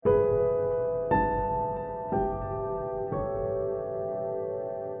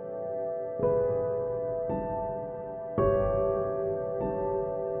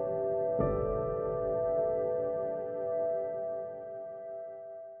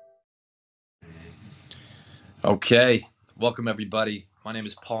Okay, welcome everybody. My name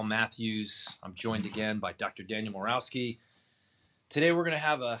is Paul Matthews. I'm joined again by Dr. Daniel Morawski. Today we're going to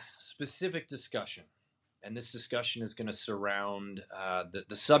have a specific discussion, and this discussion is going to surround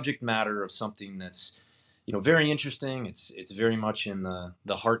the subject matter of something that's very interesting. It's very much in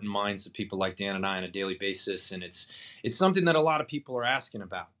the heart and minds of people like Dan and I on a daily basis, and it's something that a lot of people are asking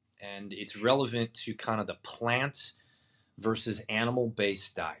about, and it's relevant to kind of the plant versus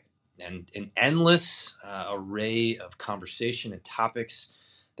animal-based diet and an endless array of conversation and topics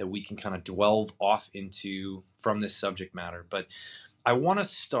that we can kind of delve off into from this subject matter. But I want to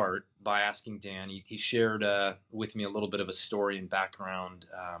start by asking Dan. He shared with me a little bit of a story and background,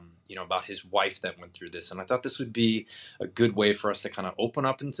 about his wife that went through this, and I thought this would be a good way for us to kind of open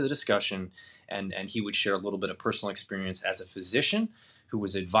up into the discussion, and he would share a little bit of personal experience as a physician who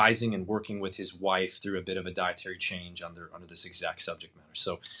was advising and working with his wife through a bit of a dietary change under this exact subject matter.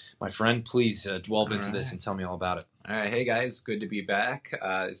 So, my friend, please delve into this and tell me all about it. All right. Hey, guys. Good to be back.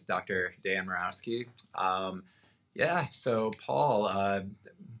 It's Dr. Dan Morawski. So Paul, a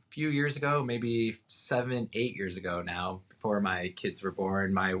few years ago, maybe 7, 8 years ago now, before my kids were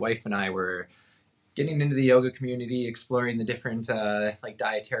born, my wife and I were getting into the yoga community, exploring the different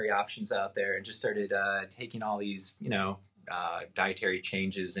dietary options out there, and just started taking all these, dietary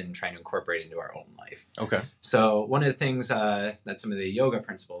changes and trying to incorporate into our own life. Okay. So one of the things that some of the yoga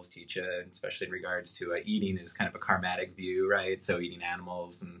principles teach, especially in regards to eating, is kind of a karmatic view, right? So eating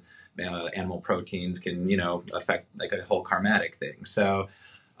animals and animal proteins can, affect like a whole karmatic thing. So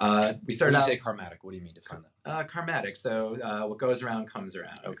we started. When you say karmatic, what do you mean? Define that. Karmatic. So what goes around comes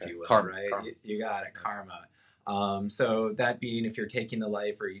around. Okay. If you will, Karma, right? karma. You got it. Karma. So that being, if you're taking the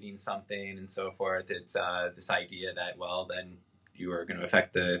life or eating something and so forth, it's this idea that, well, then you are going to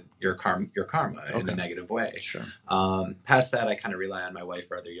affect your karma in a negative way. Sure. Past that, I kind of rely on my wife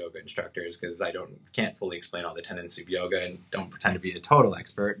or other yoga instructors because I can't fully explain all the tenets of yoga and don't pretend to be a total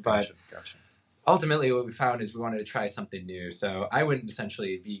expert. But Gotcha. Ultimately, what we found is we wanted to try something new. So I went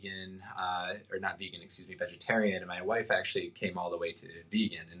essentially vegetarian, and my wife actually came all the way to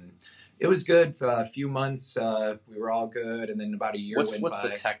vegan. And it was good for a few months. We were all good. And then about a year went by. What's the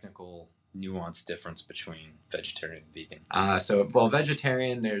technical nuance difference between vegetarian and vegan?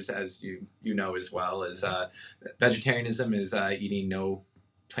 Vegetarian, there's, as you know as well, is vegetarianism is eating no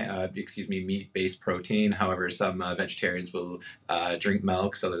meat-based protein. However, some vegetarians will drink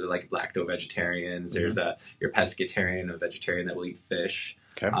milk, so they're like lacto-vegetarians. Mm-hmm. There's your pescatarian, a vegetarian that will eat fish.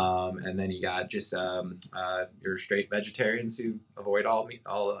 Okay. And then you got just your straight vegetarians who avoid all meat,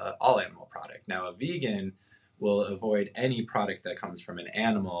 all animal product. Now, a vegan will avoid any product that comes from an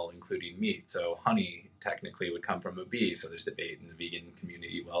animal, including meat. So honey technically would come from a bee. So there's debate in the vegan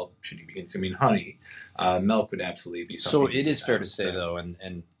community. Well, should you be consuming honey? Milk would absolutely be something. So it is fair to say, though,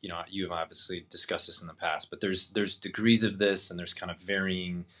 and you have obviously discussed this in the past, but there's degrees of this, and there's kind of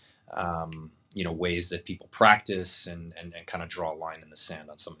varying ways that people practice and kind of draw a line in the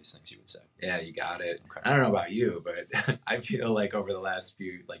sand on some of these things, you would say. Yeah, you got it. Okay. I don't know about you, but I feel like over the last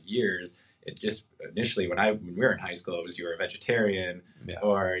few years, it just initially when we were in high school, it was you were a vegetarian,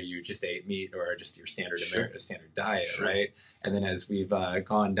 or you just ate meat, or just your standard standard diet, right? And then as we've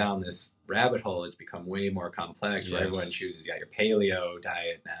gone down this rabbit hole, it's become way more complex. Where everyone chooses. You got your paleo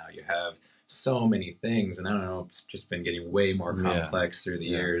diet now. You have so many things, and I don't know, it's just been getting way more complex through the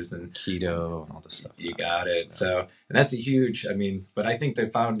years, and keto and all this stuff. You got it. Yeah. So, and that's a huge. But I think the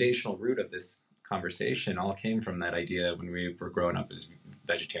foundational root of this conversation all came from that idea when we were growing up as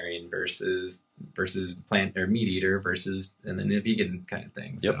vegetarian versus plant or meat eater and then a vegan kind of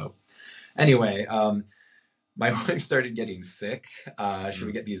thing. Yep. So anyway, my wife started getting sick. She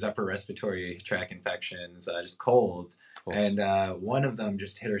would get these upper respiratory tract infections, just colds. And one of them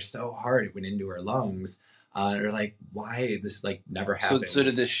just hit her so hard it went into her lungs. Or like, why this never happened? So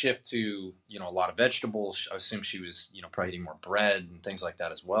did this shift to a lot of vegetables? I assume she was probably eating more bread and things like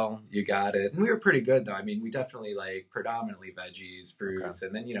that as well. You got it. And we were pretty good though. We definitely predominantly veggies, fruits,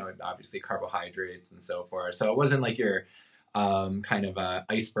 and then obviously carbohydrates and so forth. So it wasn't like your kind of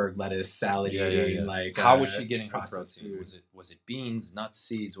iceberg lettuce salad eating. How was she getting her protein? Was it beans, nuts,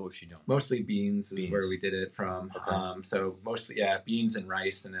 seeds? What was she doing? Mostly beans is where we did it from. Okay. So mostly beans and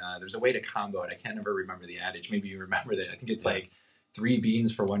rice, and there's a way to combo it. I can't ever remember the adage. Maybe you remember that. I think it's 3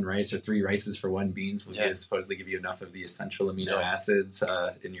 beans for 1 rice, or 3 rices for 1 beans will supposedly give you enough of the essential amino acids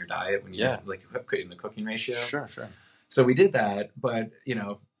in your diet when you in the cooking ratio. Sure. So we did that, but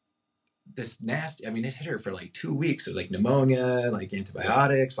this nasty, it hit her for 2 weeks. So pneumonia,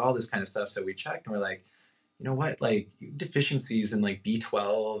 antibiotics, all this kind of stuff. So we checked and we're like, you know what, deficiencies in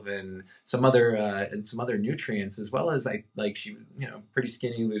B12 and some other nutrients, as well as she, pretty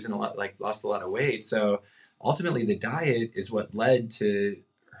skinny, losing a lot, lost a lot of weight. So ultimately the diet is what led to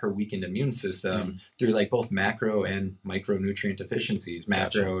her weakened immune system through like both macro and micronutrient deficiencies.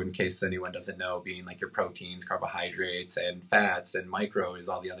 Macro, in case anyone doesn't know, being like your proteins, carbohydrates, and fats, and micro is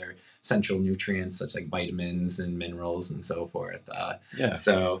all the other essential nutrients such like vitamins and minerals and so forth.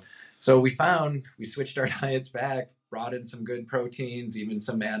 So we switched our diets back, brought in some good proteins, even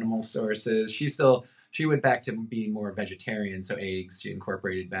some animal sources. She went back to being more vegetarian, so eggs she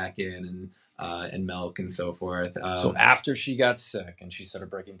incorporated back in, and milk and so forth. So after she got sick and she started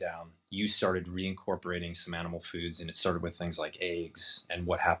breaking down, you started reincorporating some animal foods, and it started with things like eggs. And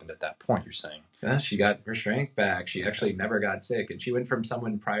what happened at that point, you're saying? Yeah, she got her strength back. She actually never got sick, and she went from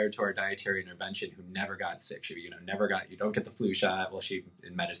someone prior to our dietary intervention who never got sick. She, you don't get the flu shot. Well, she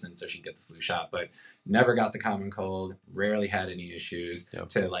in medicine, so she'd get the flu shot, but never got the common cold. Rarely had any issues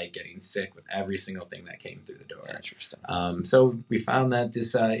to like getting sick with every single thing that came through the door. Interesting. So we found that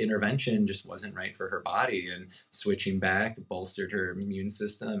this intervention just wasn't right for her body, and switching back bolstered her immune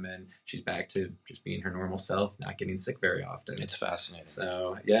system, and she's back to just being her normal self, not getting sick very often. It's fascinating.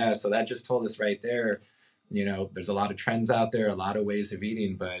 So so that just told us right there, there's a lot of trends out there, a lot of ways of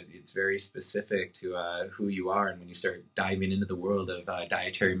eating, but it's very specific to who you are. And when you start diving into the world of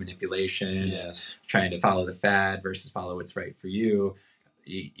dietary manipulation, trying to follow the fad versus follow what's right for you,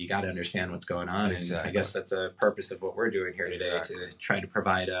 you got to understand what's going on. Exactly. And I guess that's a purpose of what we're doing here today, to try to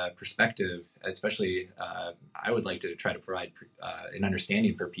provide a perspective, especially I would like to try to provide an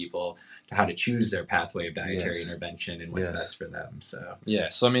understanding for people to how to choose their pathway of dietary intervention and what's best for them. So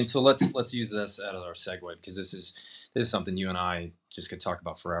so let's use this out of our segue, because this is something you and I just could talk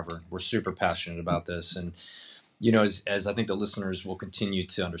about forever. We're super passionate about this, and as I think the listeners will continue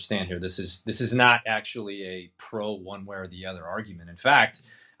to understand here, this is not actually a pro one way or the other argument. In fact,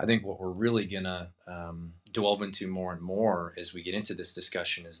 I think what we're really gonna delve into more and more as we get into this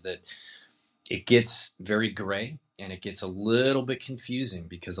discussion is that it gets very gray and it gets a little bit confusing,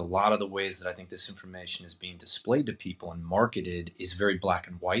 because a lot of the ways that I think this information is being displayed to people and marketed is very black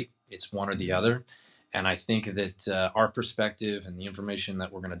and white. It's one or the other. And I think that our perspective and the information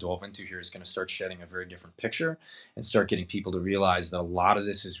that we're going to delve into here is going to start shedding a very different picture and start getting people to realize that a lot of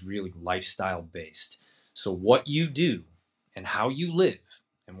this is really lifestyle based. So what you do and how you live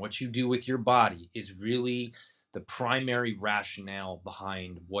and what you do with your body is really the primary rationale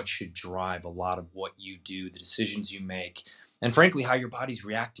behind what should drive a lot of what you do, the decisions you make, and frankly, how your body's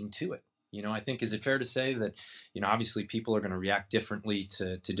reacting to it. I think, is it fair to say that, obviously people are going to react differently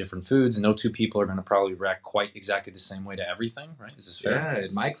to different foods. No two people are going to probably react quite exactly the same way to everything, right? Is this fair? Yeah,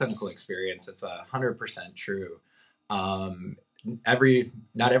 in my clinical experience, it's 100% true. Not every,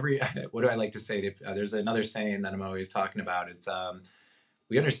 what do I like to say? There's another saying that I'm always talking about. It's,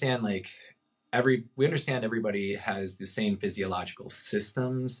 we understand everybody has the same physiological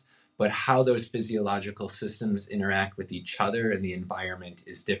systems, but how those physiological systems interact with each other and the environment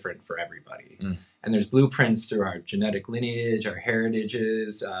is different for everybody. And there's blueprints through our genetic lineage, our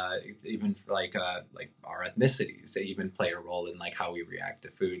heritages, even for like our ethnicities. They even play a role in like how we react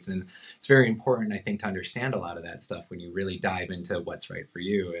to foods. And it's very important, I think, to understand a lot of that stuff when you really dive into what's right for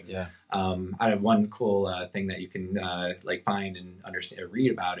you. And I have one cool thing that you can find and understand, or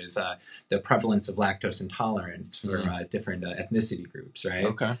read about, is the prevalence of lactose intolerance for different ethnicity groups, right?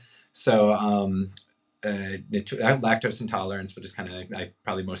 Okay. So lactose intolerance, which is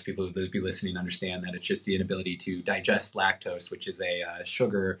probably most people who be listening understand that it's just the inability to digest lactose, which is a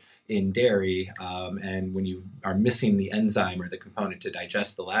sugar in dairy. And when you are missing the enzyme or the component to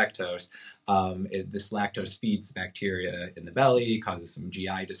digest the lactose, this lactose feeds bacteria in the belly, causes some GI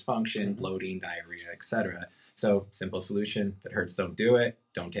dysfunction, bloating, diarrhea, etc. So simple solution: if it hurts, don't do it.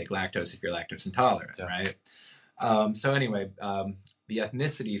 Don't take lactose if you're lactose intolerant, right? So anyway, the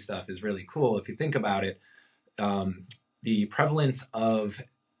ethnicity stuff is really cool. If you think about it, the prevalence of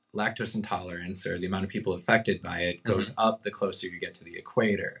lactose intolerance, or the amount of people affected by it, goes up the closer you get to the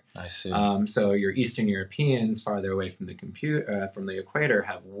equator. I see. So your Eastern Europeans, farther away from the equator,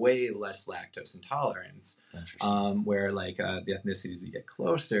 have way less lactose intolerance. Where the ethnicities that get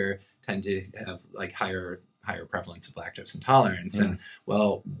closer tend to have higher prevalence of lactose intolerance. And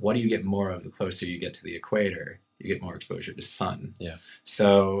well, what do you get more of the closer you get to the equator? You get more exposure to sun.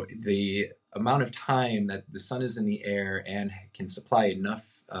 So the amount of time that the sun is in the air and can supply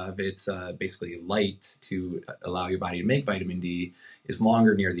enough of its basically light to allow your body to make vitamin D is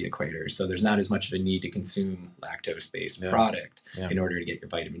longer near the equator. So there's not as much of a need to consume lactose-based product in order to get your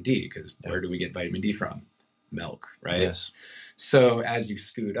vitamin D, because where do we get vitamin D from? Milk, right? Yes. So as you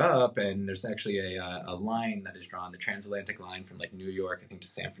scoot up, and there's actually a line that is drawn, the transatlantic line from New York, I think, to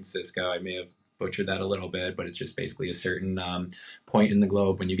San Francisco. I may have butchered that a little bit, but it's just basically a certain point in the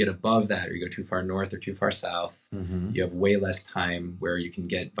globe. When you get above that, or you go too far north or too far south, you have way less time where you can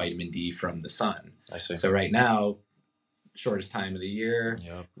get vitamin D from the sun. I see. So right now, shortest time of the year,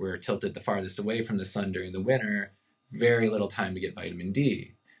 Yep. we're tilted the farthest away from the sun during the winter, very little time to get vitamin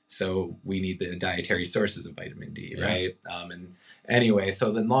D. So we need the dietary sources of vitamin D, Yeah. right? And anyway,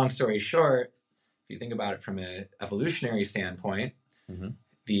 so then long story short, if you think about it from an evolutionary standpoint,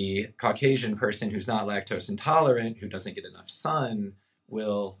 the Caucasian person who's not lactose intolerant, who doesn't get enough sun,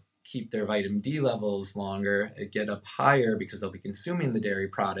 will keep their vitamin D levels longer, get up higher because they'll be consuming the dairy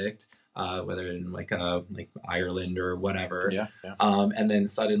product, whether in like Ireland or whatever. Yeah. And then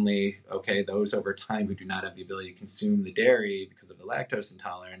suddenly, okay, those over time who do not have the ability to consume the dairy because of the lactose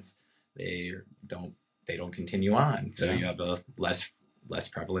intolerance, they don't continue on. So you have a less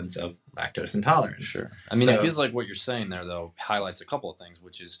prevalence of lactose intolerance. Sure. I mean, it feels like what you're saying there, though, highlights a couple of things,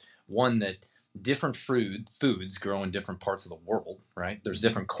 which is one, that different foods grow in different parts of the world, right? There's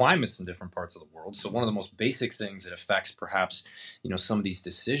different climates in different parts of the world. So one of the most basic things that affects perhaps, some of these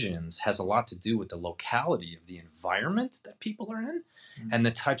decisions has a lot to do with the locality of the environment that people are in and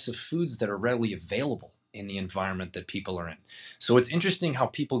the types of foods that are readily available in the environment that people are in. So it's interesting how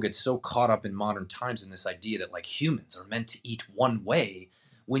people get so caught up in modern times in this idea that like humans are meant to eat one way.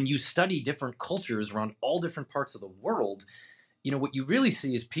 When you study different cultures around all different parts of the world, what you really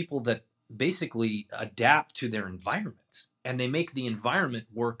see is people that basically adapt to their environment and they make the environment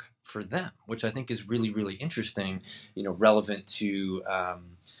work for them, which I think is really, really interesting, relevant to,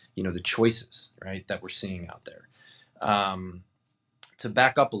 the choices, right, that we're seeing out there. To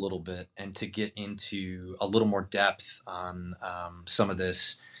back up a little bit and to get into a little more depth on some of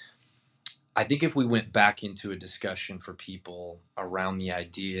this, I think if we went back into a discussion for people around the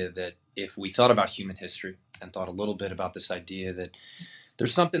idea that if we thought about human history and thought a little bit about this idea that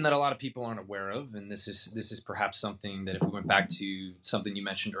there's something that a lot of people aren't aware of, and this is perhaps something that if we went back to something you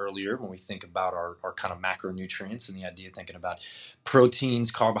mentioned earlier when we think about our kind of macronutrients and the idea of thinking about proteins,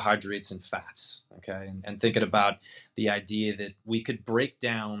 carbohydrates, and fats, okay, and thinking about the idea that we could break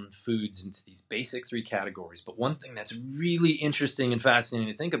down foods into these basic three categories. But one thing that's really interesting and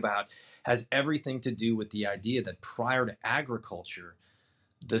fascinating to think about has everything to do with the idea that prior to agriculture,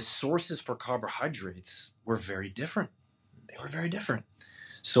 the sources for carbohydrates were very different. They were very different.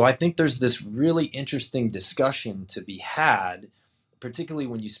 So I think there's this really interesting discussion to be had, particularly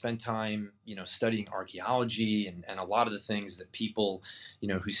when you spend time, studying archaeology and a lot of the things that people,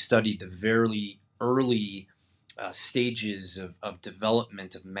 who studied the very early stages of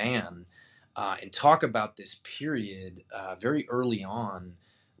development of man and talk about this period very early on,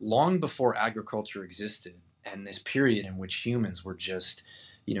 long before agriculture existed, and this period in which humans were just,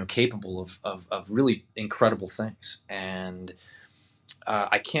 capable of really incredible things. And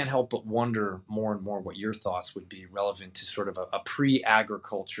I can't help but wonder more and more what your thoughts would be relevant to sort of a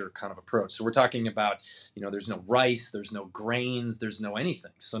pre-agriculture kind of approach. So we're talking about, there's no rice, there's no grains, there's no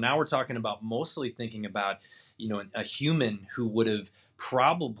anything. So now we're talking about mostly thinking about, a human who would have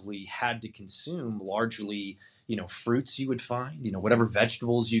probably had to consume largely, fruits you would find, whatever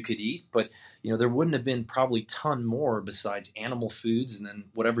vegetables you could eat. But, there wouldn't have been probably a ton more besides animal foods and then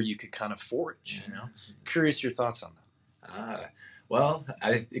whatever you could kind of forage, Curious your thoughts on that. Well,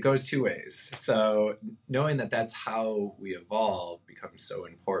 it goes two ways. So knowing that that's how we evolve becomes so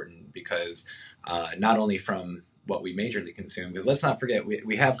important because not only from what we majorly consume, because let's not forget,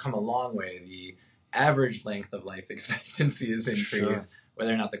 we have come a long way. The average length of life expectancy is increased. Sure.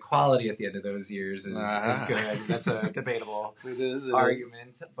 Whether or not the quality at the end of those years is good, that's a debatable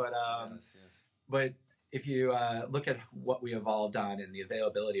argument. But yes. But if you look at what we evolved on and the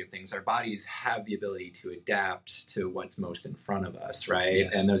availability of things, our bodies have the ability to adapt to what's most in front of us, right?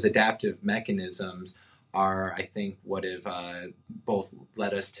 Yes. And those adaptive mechanisms are, I think, what have both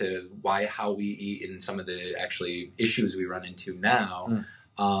led us to how we eat and some of the actually issues we run into now.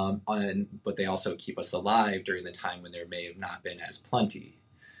 But they also keep us alive during the time when there may have not been as plenty.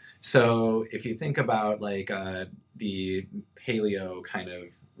 So if you think about the paleo kind of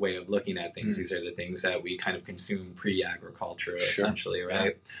way of looking at things, these are the things that we kind of consume pre-agriculture, essentially,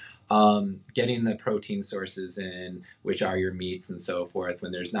 right? Getting the protein sources in, which are your meats and so forth,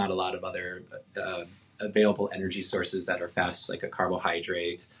 when there's not a lot of other available energy sources that are fast, like a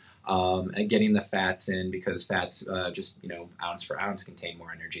carbohydrate. And getting the fats in, because fats just, ounce for ounce contain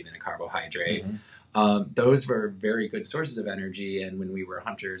more energy than a carbohydrate. Those were very good sources of energy. And when we were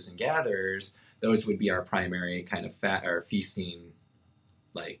hunters and gatherers, those would be our primary kind of fat or feasting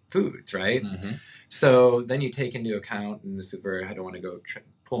foods, right? So then you take into account, and this is where I don't want to go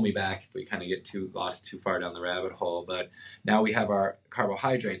pull me back if we kind of get lost too far down the rabbit hole. But now we have our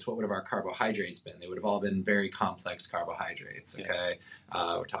carbohydrates. What would have our carbohydrates been? They would have all been very complex carbohydrates. Okay, yes.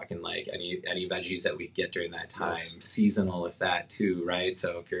 We're talking like any veggies that we get during that time, yes. Seasonal if that too, right?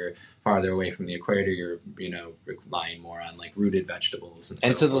 So if you're farther away from the equator, you're relying more on like rooted vegetables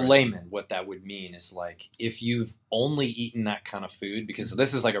and to the layman, what that would mean is like if you've only eaten that kind of food, because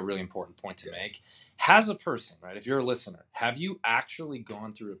this is like a really important point to make. As a person, right, if you're a listener, have you actually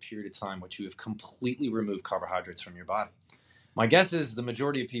gone through a period of time which you have completely removed carbohydrates from your body? My guess is the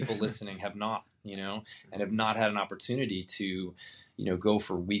majority of people listening have not, and have not had an opportunity to, go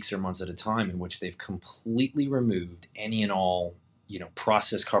for weeks or months at a time in which they've completely removed any and all,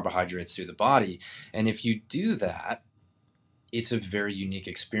 processed carbohydrates through the body. And if you do that, it's a very unique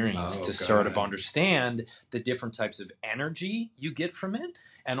experience to sort of understand the different types of energy you get from it.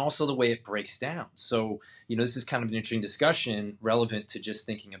 And also the way it breaks down. So, this is kind of an interesting discussion relevant to just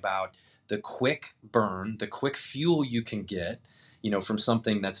thinking about the quick burn, the quick fuel you can get, from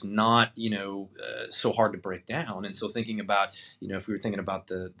something that's not, so hard to break down. And so thinking about, if we were thinking about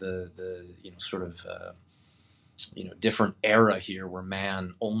the sort of, different era here where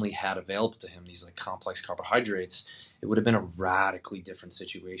man only had available to him these like complex carbohydrates, it would have been a radically different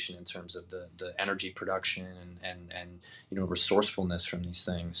situation in terms of the energy production and resourcefulness from these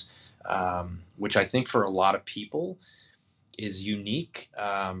things, which I think for a lot of people is unique.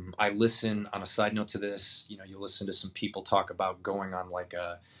 I listen, on a side note to this, you'll listen to some people talk about going on like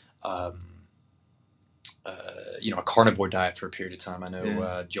a carnivore diet for a period of time. I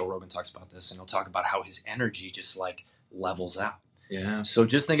know Joe Rogan talks about this, and he'll talk about how his energy just like levels out. Yeah. So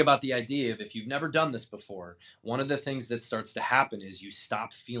just think about the idea of if you've never done this before, one of the things that starts to happen is you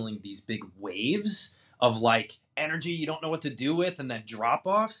stop feeling these big waves of like energy you don't know what to do with and then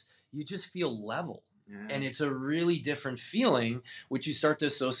drop-offs. You just feel level. Yeah. And it's a really different feeling, which you start to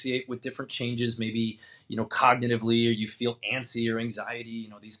associate with different changes, maybe, cognitively, or you feel antsy or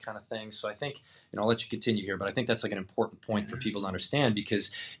anxiety, these kind of things. So I think, I'll let you continue here, but I think that's like an important point for people to understand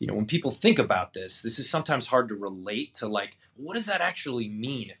because, when people think about this is sometimes hard to relate to like, what does that actually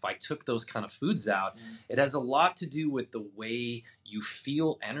mean if I took those kind of foods out? It has a lot to do with the way you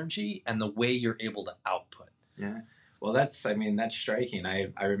feel energy and the way you're able to output. Yeah. Well, that's striking. I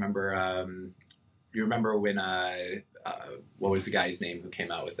remember, you remember when, what was the guy's name who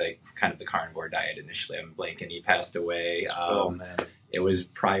came out with like kind of the carnivore diet initially? I'm blanking. He passed away. Man. It was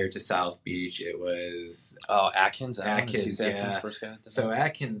prior to South Beach. It was... Atkins? Atkins, Atkins first guy. So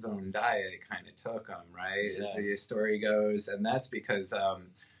Atkins' own diet kind of took him, right? Yeah. As the story goes. And that's because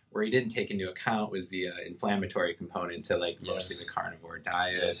where he didn't take into account was the inflammatory component to like mostly the carnivore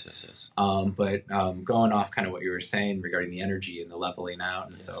diet. Yes. But going off kind of what you were saying regarding the energy and the leveling out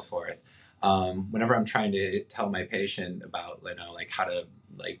and so forth, whenever I'm trying to tell my patient about, like how to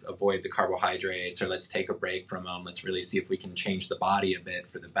like avoid the carbohydrates or let's take a break from them, let's really see if we can change the body a bit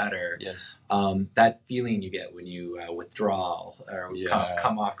for the better. Yes. That feeling you get when you withdraw or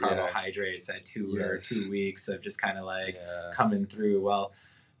come off carbohydrates at 2 weeks of just kind of like coming through. Well,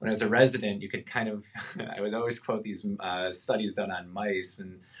 when I was a resident, you could kind of, I would always quote these studies done on mice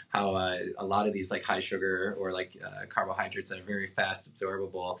and how a lot of these like high sugar or like carbohydrates that are very fast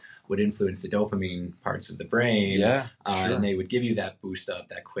absorbable would influence the dopamine parts of the brain. Yeah, sure. And they would give you that boost up,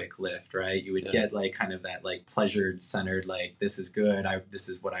 that quick lift, right? You would get like kind of that like pleasure-centered, like this is good, this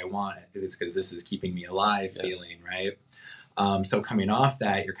is what I want. It's because this is keeping me alive feeling, right? So coming off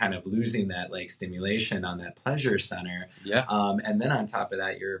that, you're kind of losing that like stimulation on that pleasure center. Yeah. And then on top of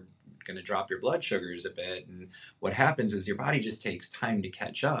that, you're going to drop your blood sugars a bit. And what happens is your body just takes time to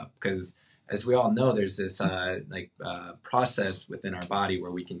catch up because as we all know, there's this process within our body where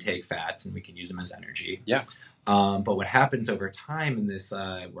we can take fats and we can use them as energy. Yeah. But what happens over time in this,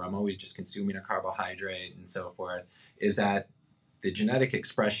 where I'm always just consuming a carbohydrate and so forth, is that the genetic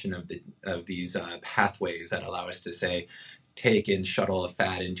expression of these pathways that allow us to say, take and shuttle a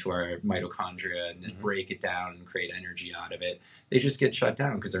fat into our mitochondria and break it down and create energy out of it, they just get shut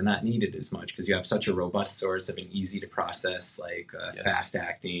down because they're not needed as much because you have such a robust source of an easy to process, like fast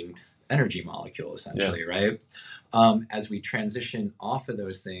acting energy molecule essentially, right? As we transition off of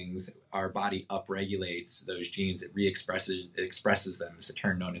those things, our body upregulates those genes. It expresses them. It's a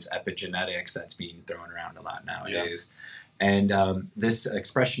term known as epigenetics that's being thrown around a lot nowadays. Yeah. And this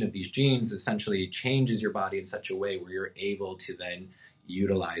expression of these genes essentially changes your body in such a way where you're able to then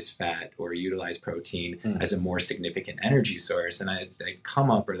utilize fat or utilize protein as a more significant energy source. And it's like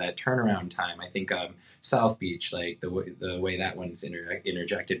come up or that turnaround time. I think South Beach, like the way that one's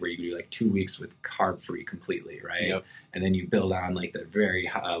interjected, where you do like 2 weeks with carb free completely, right? Yep. And then you build on like the very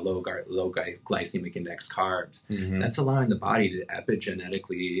low glycemic index carbs. That's allowing the body to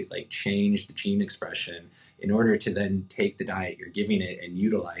epigenetically like change the gene expression in order to then take the diet you're giving it and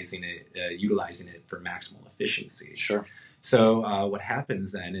utilizing it for maximal efficiency. Sure. So what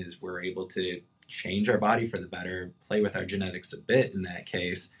happens then is we're able to change our body for the better, play with our genetics a bit in that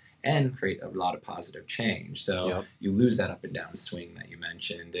case, and create a lot of positive change. So you lose that up and down swing that you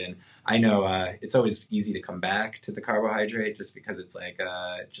mentioned. And I know it's always easy to come back to the carbohydrate just because it's like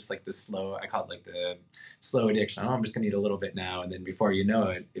just like the slow, I call it like the slow addiction. Oh, I'm just going to eat a little bit now. And then before you know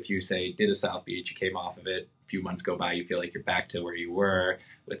it, if you say did a South Beach, you came off of it, a few months go by, you feel like you're back to where you were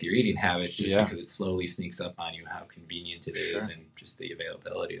with your eating habits just because it slowly sneaks up on you how convenient it is and just the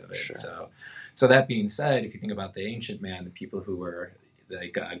availability of it. So that being said, if you think about the ancient man, the people who were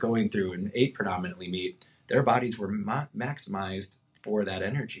like going through and ate predominantly meat, their bodies were maximized for that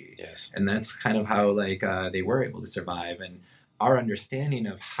energy. Yes. And that's kind of how like they were able to survive. And our understanding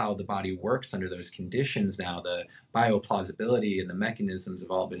of how the body works under those conditions now, the bioplausibility and the mechanisms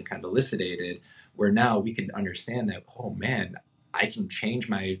have all been kind of elucidated, where now we can understand that, oh man, I can change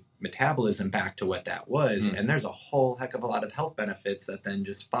my metabolism back to what that was. And there's a whole heck of a lot of health benefits that then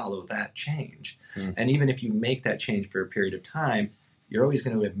just follow that change. And even if you make that change for a period of time, you're always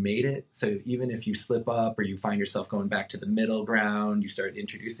going to have made it. So even if you slip up or you find yourself going back to the middle ground, you start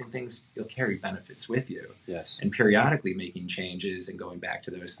introducing things, you'll carry benefits with you. Yes. And periodically making changes and going back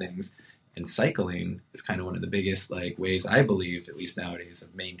to those things and cycling is kind of one of the biggest like ways, I believe, at least nowadays,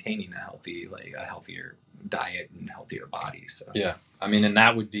 of maintaining a healthier diet and healthier body. So yeah, I mean, and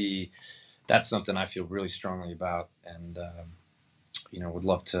that's something I feel really strongly about, and would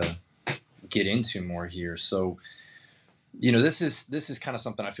love to get into more here. So, this is kind of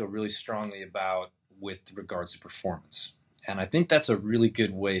something I feel really strongly about with regards to performance. And I think that's a really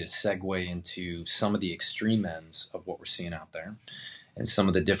good way to segue into some of the extreme ends of what we're seeing out there and some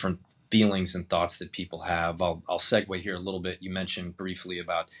of the different feelings and thoughts that people have. I'll segue here a little bit. You mentioned briefly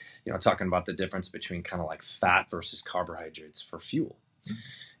about, talking about the difference between kind of like fat versus carbohydrates for fuel.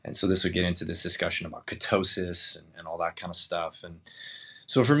 And so this would get into this discussion about ketosis and all that kind of stuff. And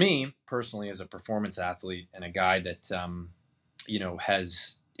so for me personally, as a performance athlete and a guy that,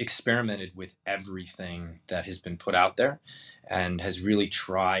 has experimented with everything that has been put out there and has really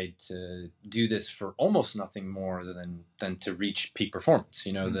tried to do this for almost nothing more than to reach peak performance.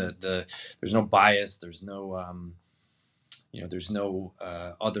 There's no bias, there's no, there's no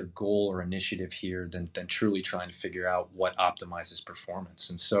other goal or initiative here than truly trying to figure out what optimizes performance.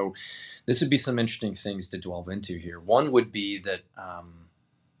 And so this would be some interesting things to delve into here. One would be that,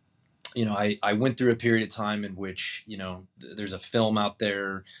 I went through a period of time in which, there's a film out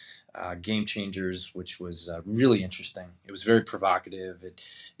there, Game Changers, which was really interesting. It was very provocative.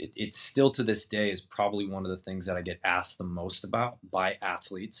 It still to this day is probably one of the things that I get asked the most about by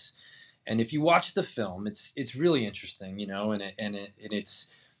athletes. And if you watch the film, it's really interesting, and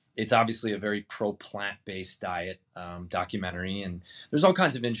it's obviously a very pro-plant-based diet documentary, and there's all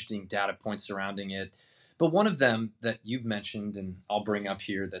kinds of interesting data points surrounding it. But one of them that you've mentioned, and I'll bring up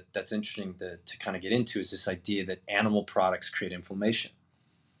here that's interesting to kind of get into, is this idea that animal products create inflammation.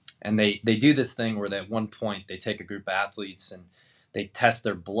 And they do this thing where at one point they take a group of athletes and they test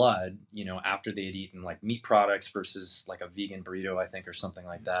their blood, after they had eaten like meat products versus like a vegan burrito, I think, or something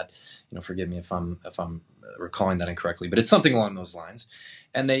like that. Forgive me if I'm recalling that incorrectly, but it's something along those lines.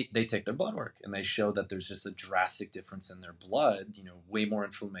 And they take their blood work and they show that there's just a drastic difference in their blood, way more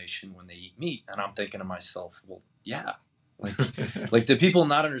inflammation when they eat meat. And I'm thinking to myself, well, yeah. Like do people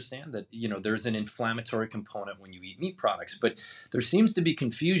not understand that, there's an inflammatory component when you eat meat products, but there seems to be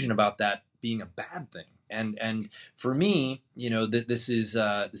confusion about that being a bad thing. And for me, this is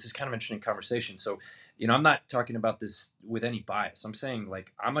kind of an interesting conversation. So, I'm not talking about this with any bias. I'm saying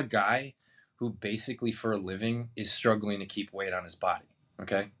like, I'm a guy who basically for a living is struggling to keep weight on his body.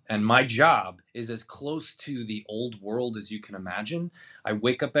 Okay. And my job is as close to the old world as you can imagine. I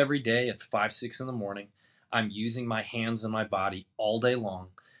wake up every day at 5, 6 in the morning. I'm using my hands and my body all day long.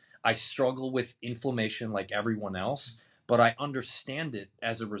 I struggle with inflammation like everyone else, but I understand it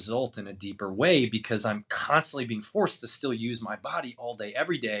as a result in a deeper way because I'm constantly being forced to still use my body all day,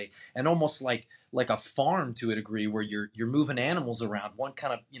 every day, and almost like a farm to a degree where you're moving animals around, one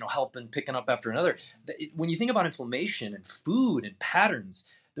kind of, helping, picking up after another. When you think about inflammation and food and patterns,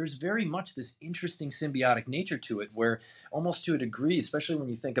 there's very much this interesting symbiotic nature to it where almost to a degree, especially when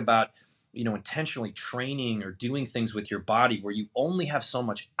you think about intentionally training or doing things with your body where you only have so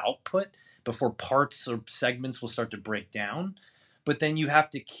much output before parts or segments will start to break down. But then you have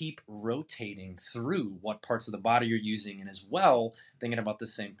to keep rotating through what parts of the body you're using, and as well, thinking about the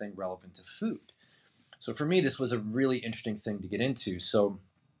same thing relevant to food. So for me, this was a really interesting thing to get into. So,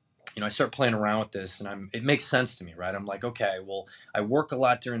 I start playing around with this, and it makes sense to me, right? I'm like, okay, well, I work a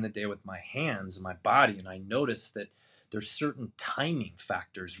lot during the day with my hands and my body, and I notice that there's certain timing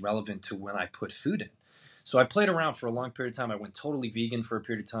factors relevant to when I put food in. So I played around for a long period of time. I went totally vegan for a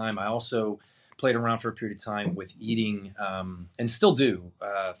period of time. I also played around for a period of time with eating, and still do,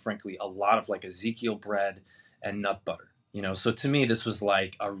 frankly, a lot of like Ezekiel bread and nut butter. So to me, this was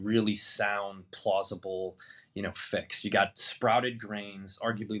like a really sound, plausible, fix. You got sprouted grains,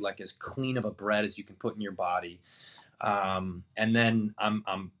 arguably like as clean of a bread as you can put in your body. And then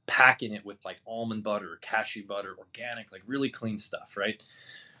I'm packing it with like almond butter, cashew butter, organic, like really clean stuff, right?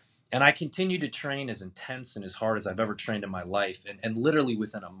 And I continued to train as intense and as hard as I've ever trained in my life. And literally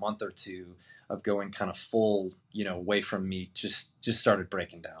within a month or two of going kind of full, away from meat, just started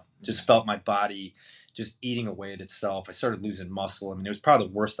breaking down. Just felt my body just eating away at itself. I started losing muscle. I mean, it was probably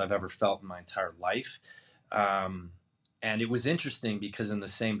the worst I've ever felt in my entire life. And it was interesting because in the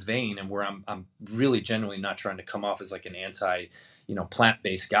same vein, and where I'm really genuinely not trying to come off as like an anti,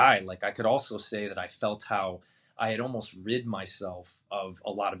 plant-based guy, like I could also say that I felt how I had almost rid myself of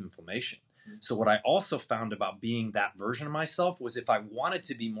a lot of inflammation. So what I also found about being that version of myself was if I wanted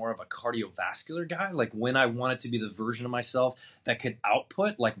to be more of a cardiovascular guy, like when I wanted to be the version of myself that could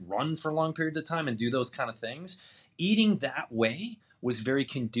output, like run for long periods of time and do those kind of things, eating that way was very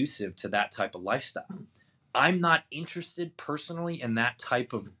conducive to that type of lifestyle. I'm not interested personally in that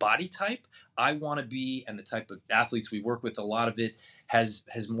type of body type. I want to be, and the type of athletes we work with, a lot of it has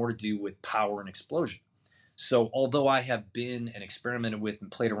more to do with power and explosion. So although I have been and experimented with and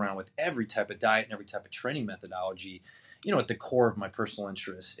played around with every type of diet and every type of training methodology, at the core of my personal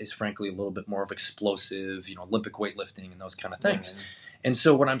interest is frankly a little bit more of explosive, Olympic weightlifting and those kind of things. Yeah. And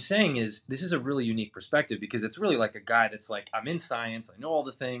so what I'm saying is this is a really unique perspective because it's really like a guy that's like, I'm in science, I know all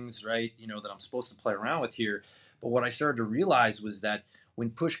the things, right, that I'm supposed to play around with here. But what I started to realize was that when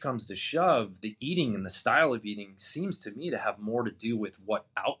push comes to shove, the eating and the style of eating seems to me to have more to do with what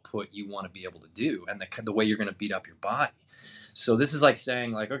output you want to be able to do and the way you're going to beat up your body. So this is like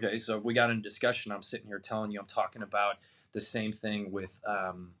saying like, okay, so if we got in a discussion, I'm sitting here telling you I'm talking about the same thing with,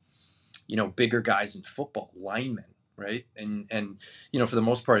 bigger guys in football, linemen, right? And for the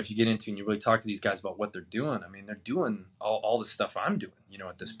most part, if you get into and you really talk to these guys about what they're doing, I mean, they're doing all the stuff I'm doing,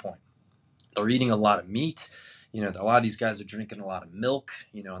 at this point. They're eating a lot of meat. A lot of these guys are drinking a lot of milk,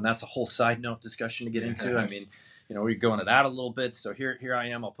 and that's a whole side note discussion to get into. I mean, we go into that a little bit. So here I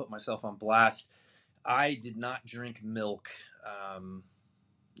am. I'll put myself on blast. I did not drink milk.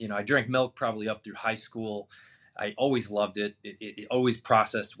 I drank milk probably up through high school. I always loved it. It always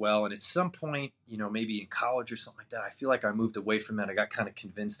processed well. And at some point, maybe in college or something like that, I feel like I moved away from it. I got kind of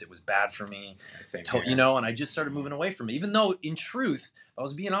convinced it was bad for me, and I just started moving away from it. Even though in truth, if I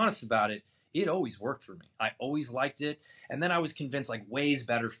was being honest about it, it always worked for me. I always liked it. And then I was convinced like whey is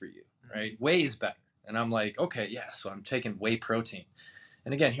better for you, right? Whey is better. And I'm like, okay, yeah. So I'm taking whey protein.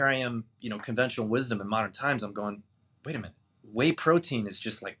 And again, here I am, conventional wisdom in modern times. I'm going, wait a minute. Whey protein is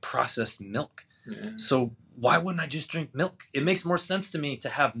just like processed milk. Yeah. So why wouldn't I just drink milk? It makes more sense to me to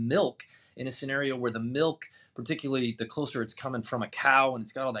have milk in a scenario where the milk, particularly the closer it's coming from a cow and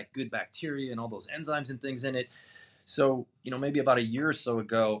it's got all that good bacteria and all those enzymes and things in it. So, maybe about a year or so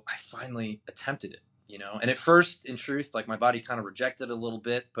ago, I finally attempted it, and at first, in truth, like my body kind of rejected it a little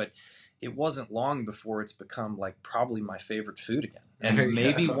bit, but it wasn't long before it's become like probably my favorite food again. And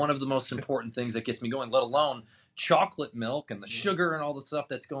maybe one of the most important things that gets me going, let alone chocolate milk and the sugar and all the stuff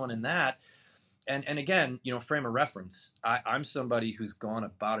that's going in that. And again, frame of reference, I'm somebody who's gone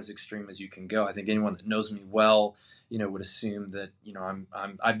about as extreme as you can go. I think anyone that knows me well, would assume that,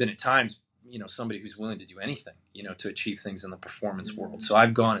 I've been at times, somebody who's willing to do anything, to achieve things in the performance world. So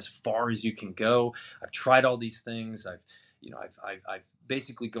I've gone as far as you can go. I've tried all these things. I've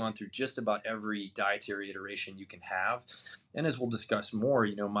basically gone through just about every dietary iteration you can have. And as we'll discuss more,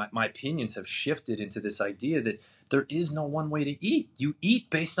 my opinions have shifted into this idea that there is no one way to eat. You eat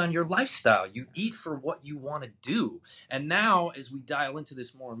based on your lifestyle. You eat for what you want to do. And now, as we dial into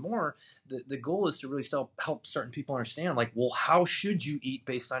this more and more, the goal is to really help certain people understand, like, well, how should you eat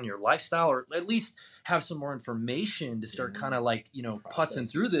based on your lifestyle, or at least have some more information to start kind of like, putzing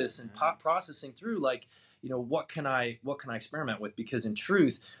through this and processing through, like, what can I experiment with? Because in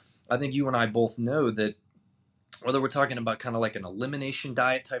truth, I think you and I both know that whether we're talking about kind of like an elimination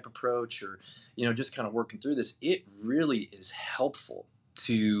diet type approach or, just kind of working through this, it really is helpful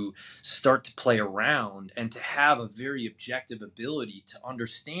to start to play around and to have a very objective ability to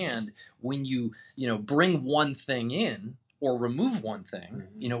understand when you bring one thing in or remove one thing,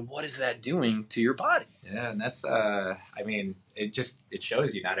 what is that doing to your body? Yeah, and that's it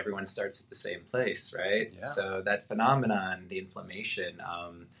shows you not everyone starts at the same place, right? Yeah. So that phenomenon, the inflammation,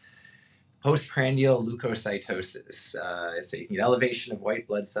 postprandial leukocytosis, it's an elevation of white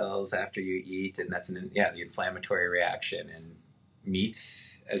blood cells after you eat, and that's the inflammatory reaction. And meat,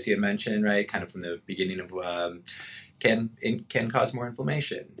 as you mentioned, right, kind of from the beginning of can cause more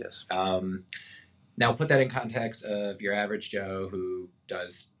inflammation. Yes. Now, put that in context of your average Joe who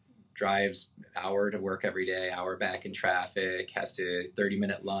drives hour to work every day, hour back in traffic, has to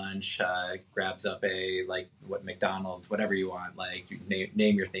 30-minute lunch, grabs up McDonald's, whatever you want, like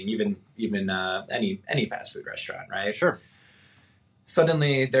name your thing, even any fast food restaurant, right? Sure.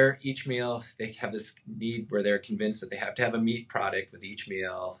 Suddenly, each meal, they have this need where they're convinced that they have to have a meat product with each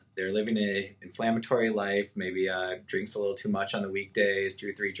meal. They're living an inflammatory life, maybe drinks a little too much on the weekdays, 2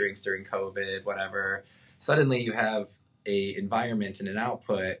 or 3 drinks during COVID, whatever. Suddenly, you have a environment and an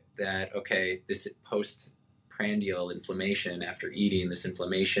output that, okay, this postprandial inflammation after eating,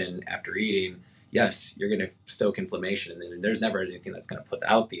 yes, you're going to stoke inflammation, and then there's never anything that's going to put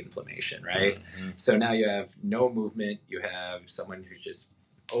out the inflammation, right? Mm-hmm. So now you have no movement, you have someone who's just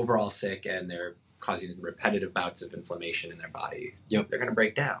overall sick, and they're causing repetitive bouts of inflammation in their body. Yep. They're going to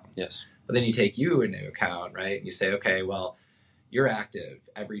break down. Yes. But then you take you into account, right? And you say, okay, well, you're active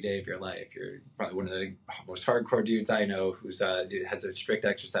every day of your life. You're probably one of the most hardcore dudes I know who has a strict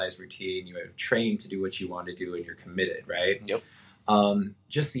exercise routine. You have trained to do what you want to do, and you're committed, right? Yep.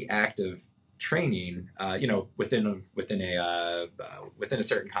 Just the act of training, within a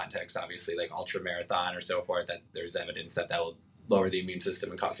certain context, obviously, like ultra marathon or so forth, that there's evidence that will lower the immune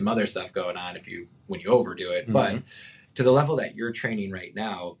system and cause some other stuff going on when you overdo it. Mm-hmm. But to the level that you're training right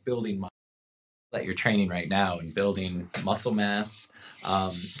now, building muscle mass,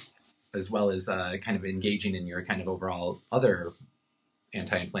 as well as kind of engaging in your kind of overall other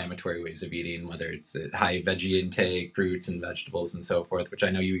anti-inflammatory ways of eating, whether it's a high veggie intake, fruits and vegetables and so forth, which I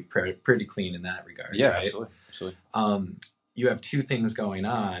know you eat pretty clean in that regard. Yeah, right? Absolutely. You have 2 things going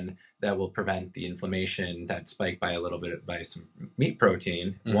on that will prevent the inflammation that's spiked by some meat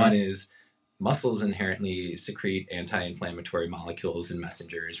protein. Mm-hmm. One is muscles inherently secrete anti-inflammatory molecules and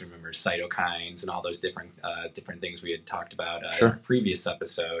messengers. Remember cytokines and all those different things we had talked about in our previous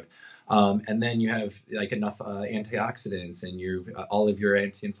episode. And then you have like enough antioxidants, and all of your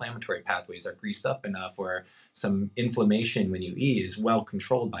anti-inflammatory pathways are greased up enough where some inflammation when you eat is well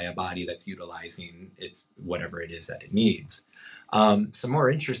controlled by a body that's utilizing whatever it is that it needs. Some more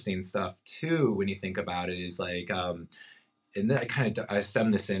interesting stuff too, when you think about it, is like, and then I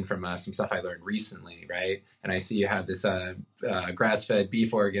stemmed this in from some stuff I learned recently, right? And I see you have this grass-fed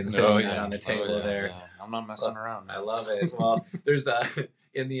beef organ sitting on the table there. Yeah. I'm not messing around. I love it. Well, there's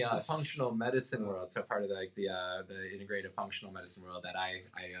in the functional medicine world, so part of the integrative functional medicine world that I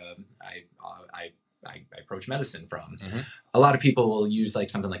approach medicine from. Mm-hmm. A lot of people will use like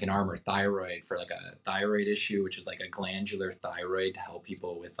something like an Armour thyroid for like a thyroid issue, which is like a glandular thyroid to help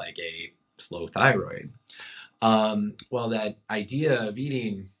people with like a slow thyroid. Well, that idea of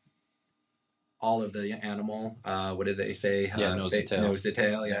eating all of the animal, what did they say? Nose to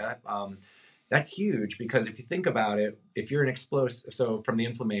tail. Yeah. That's huge, because if you think about it, if you're an explosive, so from the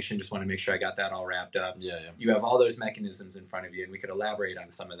inflammation, just want to make sure I got that all wrapped up. Yeah. You have all those mechanisms in front of you, and we could elaborate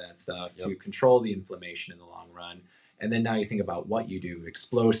on some of that stuff to control the inflammation in the long run. And then now you think about what you do,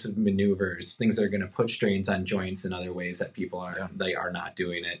 explosive maneuvers, things that are going to put strains on joints in other ways that people they are not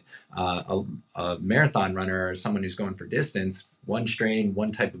doing it. A marathon runner or someone who's going for distance, one strain,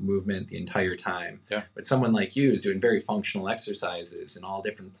 one type of movement the entire time. Yeah. But someone like you is doing very functional exercises in all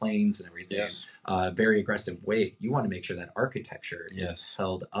different planes and everything, very aggressive weight. You want to make sure that architecture is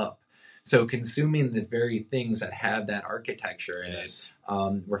held up. So consuming the very things that have that architecture in it,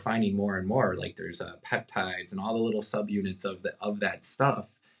 we're finding more and more, like there's peptides and all the little subunits of that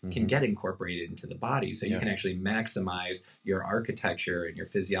stuff can get incorporated into the body. So you can actually maximize your architecture and your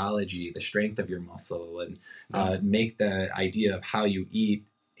physiology, the strength of your muscle, and make the idea of how you eat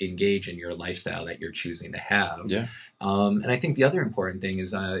engage in your lifestyle that you're choosing to have. Yeah. And I think the other important thing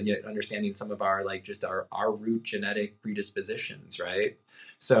is understanding some of our root genetic predispositions, right?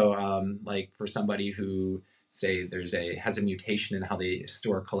 So like for somebody who say has a mutation in how they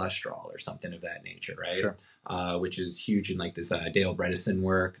store cholesterol or something of that nature, right? Sure. Which is huge in like this Dale Bredesen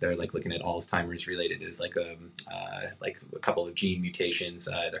work. They're like looking at Alzheimer's related as like a couple of gene mutations.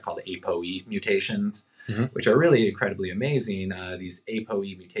 They're called ApoE mutations, which are really incredibly amazing. These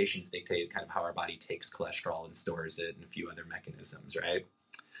ApoE mutations dictate kind of how our body takes cholesterol and stores it, and a few other mechanisms, right?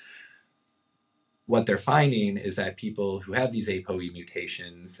 What they're finding is that people who have these ApoE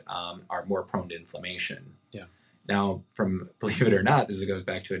mutations are more prone to inflammation. Yeah. Now, believe it or not, this goes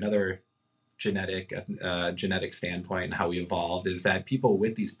back to another genetic standpoint and how we evolved, is that people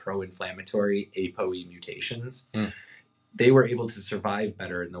with these pro-inflammatory ApoE mutations, they were able to survive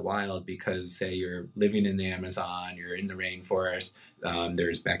better in the wild because, say, you're living in the Amazon, you're in the rainforest,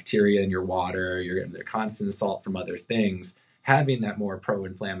 there's bacteria in your water, you're getting the constant assault from other things. Having that more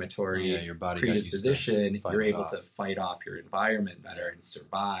pro-inflammatory your body predisposition, you're able to fight off your environment better and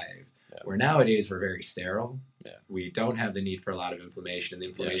survive. Where nowadays we're very sterile. We don't have the need for a lot of inflammation, and the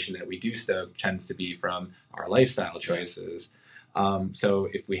inflammation that we do stoke tends to be from our lifestyle choices. So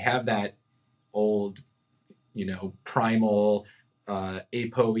if we have that old, primal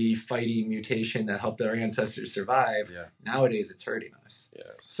ApoE fighting mutation that helped our ancestors survive, nowadays it's hurting us.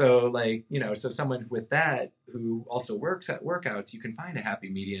 So so someone with that who also works at workouts, you can find a happy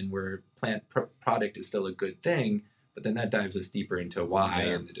median where plant product is still a good thing, but then that dives us deeper into why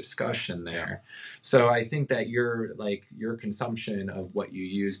and the discussion there. So I think that your consumption of what you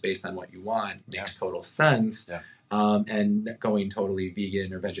use based on what you want makes total sense. And going totally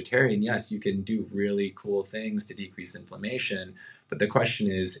vegan or vegetarian, yes, you can do really cool things to decrease inflammation, but the question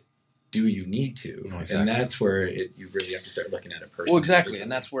is, do you need to? And that's where you really have to start looking at a person. Well, exactly.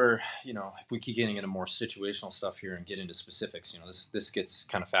 And that's where, if we keep getting into more situational stuff here and get into specifics, this gets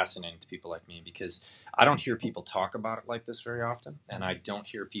kind of fascinating to people like me, because I don't hear people talk about it like this very often. And I don't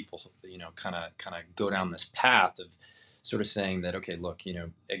hear people, kind of go down this path of sort of saying that, okay, look,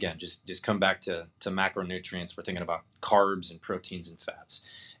 again, just come back to macronutrients. We're thinking about carbs and proteins and fats.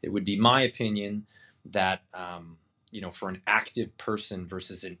 It would be my opinion that, for an active person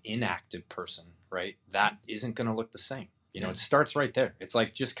versus an inactive person, right, that isn't going to look the same. It starts right there. It's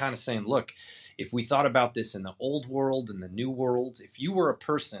like just kind of saying, look, if we thought about this in the old world and the new world, if you were a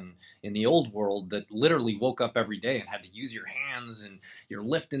person in the old world that literally woke up every day and had to use your hands and you're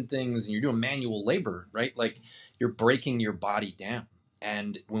lifting things and you're doing manual labor, right? Like you're breaking your body down.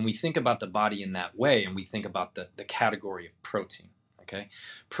 And when we think about the body in that way, and we think about the category of protein, okay?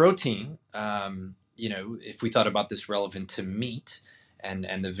 Protein, if we thought about this relevant to meat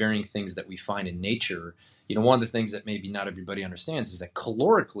and the varying things that we find in nature, one of the things that maybe not everybody understands is that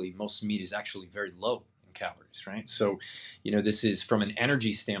calorically, most meat is actually very low in calories, right? So, this is from an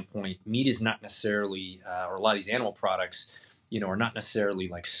energy standpoint, meat is not necessarily, or a lot of these animal products, are not necessarily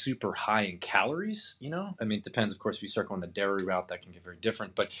like super high in calories, I mean, it depends, of course, if you start going the dairy route, that can get very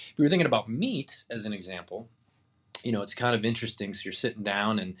different. But if we were thinking about meat as an example, it's kind of interesting. So you're sitting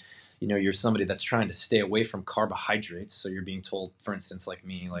down and, you're somebody that's trying to stay away from carbohydrates. So you're being told, for instance, like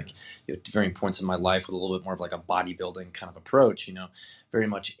me, like at varying points in my life with a little bit more of like a bodybuilding kind of approach, very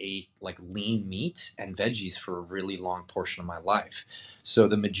much ate like lean meat and veggies for a really long portion of my life. So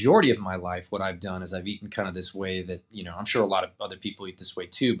the majority of my life, what I've done is I've eaten kind of this way that, I'm sure a lot of other people eat this way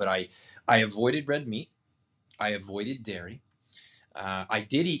too, but I avoided red meat. I avoided dairy. I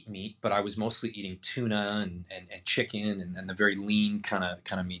did eat meat, but I was mostly eating tuna and chicken and the very lean kind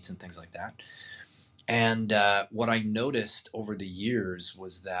of meats and things like that. And what I noticed over the years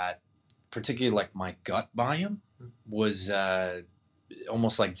was that, particularly like my gut biome was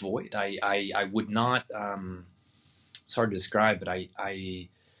almost like void. I would not. It's hard to describe, but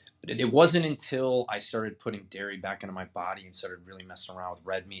it wasn't until I started putting dairy back into my body and started really messing around with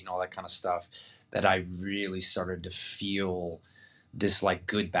red meat and all that kind of stuff that I really started to feel this like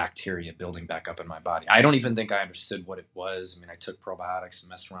good bacteria building back up in my body. I don't even think I understood what it was. I mean, I took probiotics and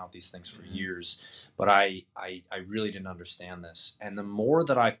messed around with these things for years, but I really didn't understand this. And the more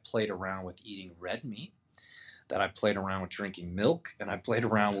that I've played around with eating red meat, that I played around with drinking milk, and I played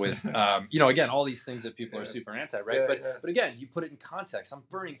around with, again, all these things that people are super anti, right? But again, you put it in context. I'm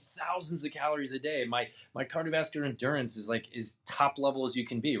burning thousands of calories a day. My cardiovascular endurance is top level as you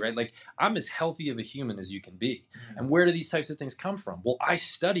can be, right? Like I'm as healthy of a human as you can be. And where do these types of things come from? Well, I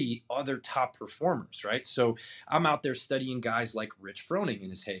study other top performers, right? So I'm out there studying guys like Rich Froning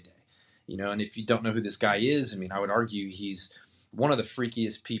in his heyday, and if you don't know who this guy is, I mean, I would argue he's one of the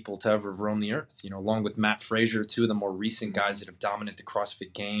freakiest people to ever roam the earth, along with Matt Frazier, two of the more recent guys that have dominated the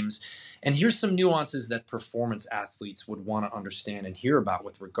CrossFit Games. And here's some nuances that performance athletes would want to understand and hear about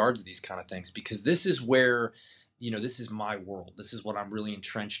with regards to these kind of things, because this is where, this is my world. This is what I'm really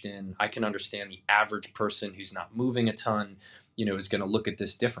entrenched in. I can understand the average person who's not moving a ton, is going to look at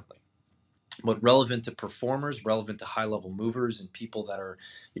this differently. But relevant to performers, relevant to high-level movers and people that are,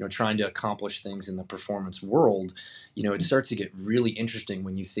 trying to accomplish things in the performance world, it starts to get really interesting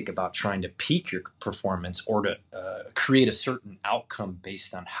when you think about trying to peak your performance or to create a certain outcome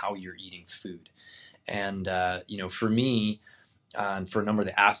based on how you're eating food. And, for me, and for a number of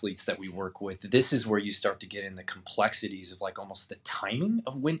the athletes that we work with, this is where you start to get in the complexities of like almost the timing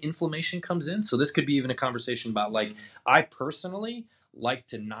of when inflammation comes in. So this could be even a conversation about like, I personally like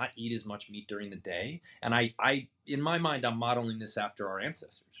to not eat as much meat during the day. And I in my mind, I'm modeling this after our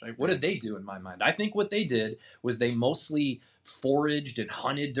ancestors, right? What did they do in my mind? I think what they did was they mostly foraged and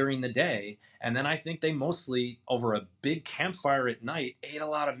hunted during the day. And then I think they mostly, over a big campfire at night, ate a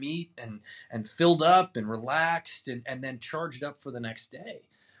lot of meat and filled up and relaxed and then charged up for the next day.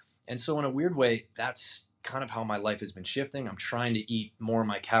 And so in a weird way, that's kind of how my life has been shifting. I'm trying to eat more of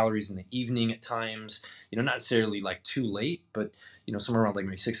my calories in the evening at times, not necessarily like too late, but, somewhere around like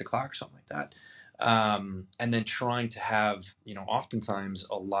maybe 6 o'clock or something like that. And then trying to have, oftentimes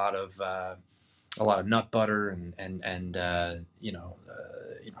a lot of nut butter and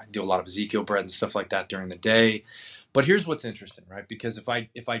I do a lot of Ezekiel bread and stuff like that during the day. But here's what's interesting, right? Because if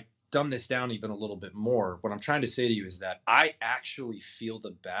I dumb this down even a little bit more, what I'm trying to say to you is that I actually feel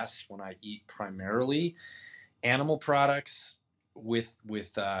the best when I eat primarily animal products with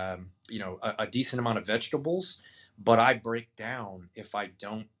a decent amount of vegetables, but I break down if I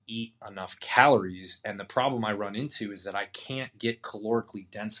don't eat enough calories. And the problem I run into is that I can't get calorically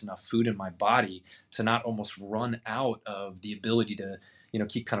dense enough food in my body to not almost run out of the ability to,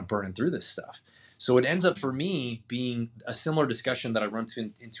 keep kind of burning through this stuff. So it ends up for me being a similar discussion that I run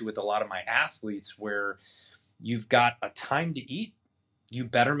into with a lot of my athletes, where you've got a time to eat, you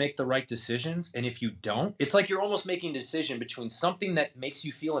better make the right decisions. And if you don't, it's like you're almost making a decision between something that makes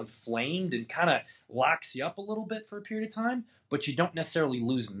you feel inflamed and kind of locks you up a little bit for a period of time, but you don't necessarily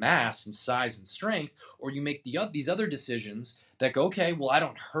lose mass and size and strength, or you make these other decisions that go, okay, well, I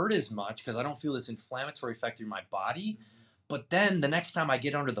don't hurt as much because I don't feel this inflammatory effect in my body. But then the next time I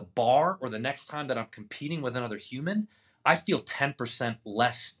get under the bar, or the next time that I'm competing with another human, I feel 10%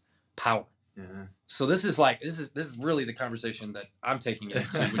 less power. Yeah. So this is really the conversation that I'm taking it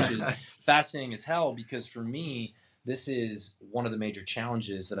into, which is fascinating as hell, because for me, this is one of the major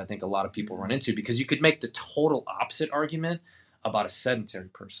challenges that I think a lot of people run into, because you could make the total opposite argument about a sedentary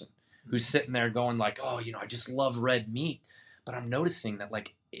person who's sitting there going like, oh, I just love red meat, but I'm noticing that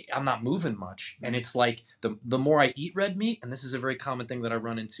like I'm not moving much. And it's like the more I eat red meat, and this is a very common thing that I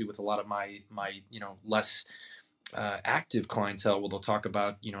run into with a lot of my less active clientele, where they'll talk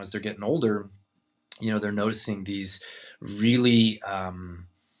about, as they're getting older, they're noticing these really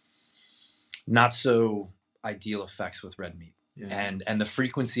not so ideal effects with red meat. Yeah. And the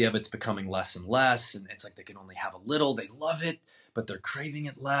frequency of it's becoming less and less, and it's like they can only have a little. They love it, but they're craving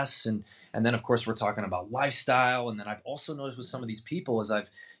it less. And then of course we're talking about lifestyle. And then I've also noticed with some of these people, as I've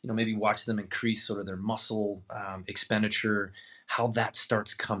maybe watched them increase sort of their muscle expenditure, how that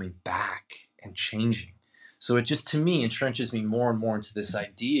starts coming back and changing. So it just, to me, entrenches me more and more into this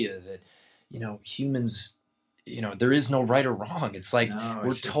idea that humans, there is no right or wrong. It's like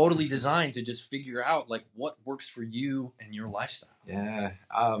we're totally designed to just figure out like what works for you and your lifestyle. Yeah.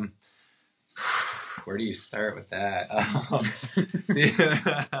 Where do you start with that?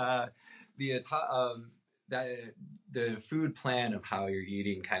 The food plan of how you're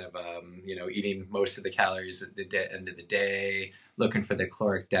eating, kind of eating most of the calories at the end of the day, looking for the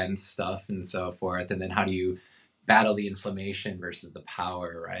caloric dense stuff and so forth, and then how do you battle the inflammation versus the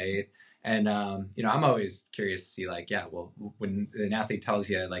power, right? And I'm always curious to see when an athlete tells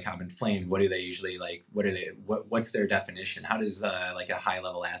you like I'm inflamed, what do they usually like? What's their definition? How does like a high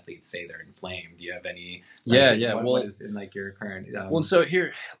level athlete say they're inflamed? Do you have any? What is in like your current? Well, so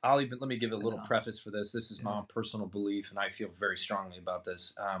here let me give a little preface for this. This is my own personal belief, and I feel very strongly about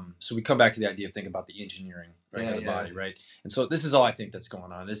this. So we come back to the idea of thinking about the engineering of the body, right? And so this is all I think that's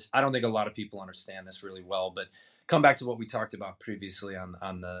going on. I don't think a lot of people understand this really well, but come back to what we talked about previously on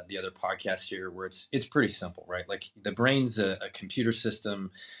the other podcast here, where it's pretty simple, right? Like the brain's a computer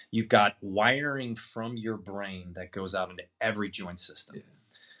system. You've got wiring from your brain that goes out into every joint system.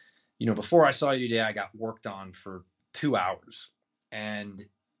 Yeah. Before I saw you today, I got worked on for 2 hours, and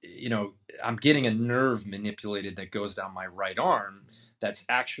I'm getting a nerve manipulated that goes down my right arm that's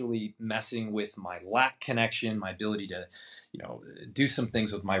actually messing with my lat connection, my ability to, do some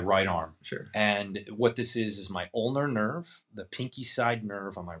things with my right arm. Sure. And what this is my ulnar nerve, the pinky side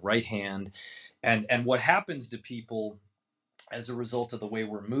nerve on my right hand. And what happens to people as a result of the way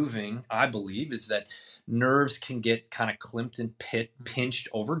we're moving, I believe, is that nerves can get kind of clamped and pinched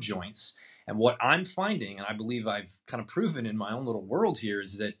over joints. And what I'm finding, and I believe I've kind of proven in my own little world here,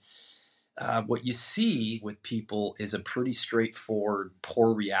 is that what you see with people is a pretty straightforward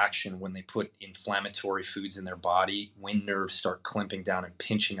poor reaction when they put inflammatory foods in their body, when nerves start clamping down and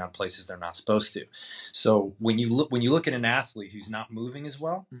pinching on places they're not supposed to. So when you look at an athlete who's not moving as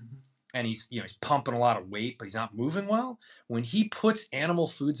well, and he's pumping a lot of weight, but he's not moving well, when he puts animal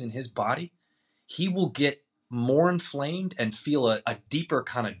foods in his body, he will get more inflamed and feel a deeper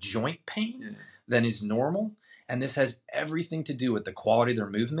kind of joint pain than is normal. And this has everything to do with the quality of their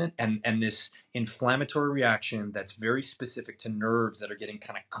movement and this inflammatory reaction that's very specific to nerves that are getting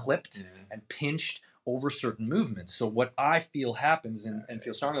kind of clipped and pinched over certain movements. So what I feel happens, and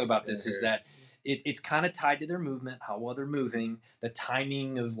feel strongly about this, is that it's kind of tied to their movement, how well they're moving, the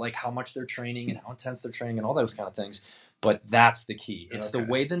timing of like how much they're training and how intense they're training and all those kind of things. But that's the key. It's the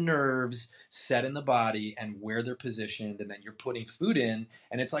way the nerves set in the body and where they're positioned. And then you're putting food in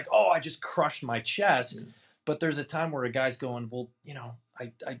and it's like, oh, I just crushed my chest. But there's a time where a guy's going, well,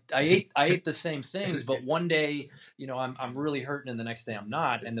 I ate the same things, but one day, I'm really hurting and the next day I'm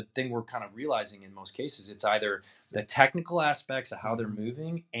not. And the thing we're kind of realizing in most cases, it's either the technical aspects of how they're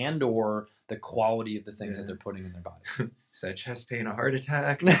moving and or the quality of the things that they're putting in their body. Is that chest pain a heart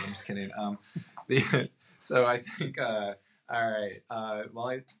attack? No, I'm just kidding. So I think, all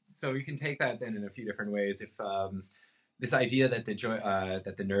right. So we can take that then in a few different ways. If this idea that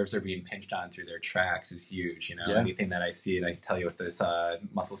the nerves are being pinched on through their tracks is huge. Anything that I see, and I can tell you with this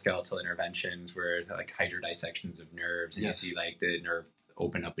musculoskeletal interventions where like hydrodissections of nerves, and you see like the nerve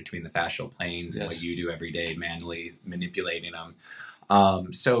open up between the fascial planes, and what you do every day, manually manipulating them,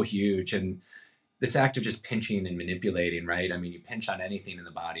 so huge. And this act of just pinching and manipulating, right? I mean, you pinch on anything in the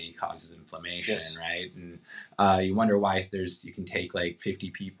body causes inflammation, right? And you wonder why you can take like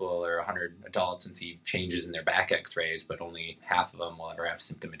 50 people or 100 adults and see changes in their back x-rays, but only half of them will ever have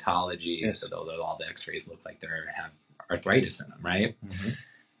symptomatology, although all the x-rays look like they have arthritis in them, right?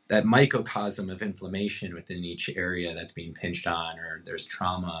 That microcosm of inflammation within each area that's being pinched on, or there's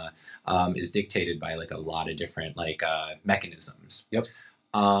trauma, is dictated by like a lot of different mechanisms.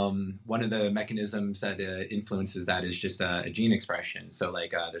 One of the mechanisms that influences that is just a gene expression. So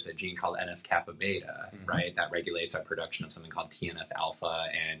there's a gene called NF-kappa beta, right? That regulates our production of something called TNF-alpha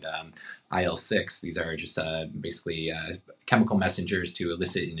and IL-6. These are just basically chemical messengers to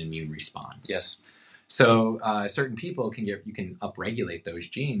elicit an immune response. So certain people you can upregulate those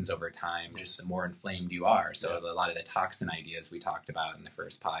genes over time, just the more inflamed you are. So a lot of the toxin ideas we talked about in the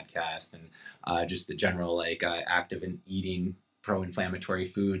first podcast, and just the general act of eating pro-inflammatory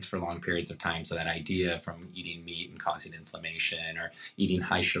foods for long periods of time. So that idea from eating meat and causing inflammation, or eating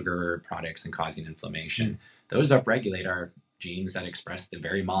high sugar products and causing inflammation, those upregulate our genes that express the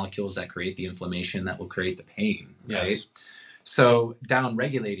very molecules that create the inflammation that will create the pain, right? So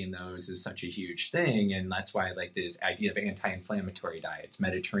down-regulating those is such a huge thing, and that's why this idea of anti-inflammatory diets,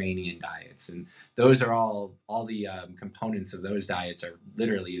 Mediterranean diets, and those are all the components of those diets are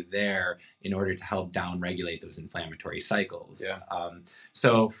literally there in order to help down-regulate those inflammatory cycles.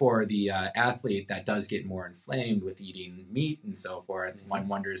 So for the athlete that does get more inflamed with eating meat and so forth, one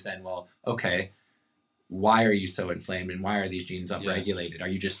wonders then, well, okay, why are you so inflamed and why are these genes upregulated? Are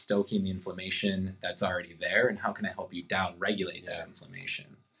you just stoking the inflammation that's already there? And how can I help you down-regulate that inflammation?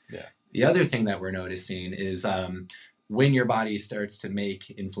 The other thing that we're noticing is when your body starts to make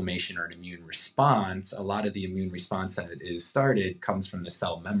inflammation or an immune response, a lot of the immune response that is started comes from the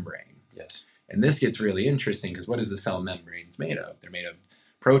cell membrane. And this gets really interesting because what is the cell membranes made of? They're made of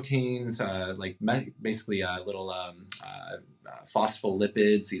proteins, basically little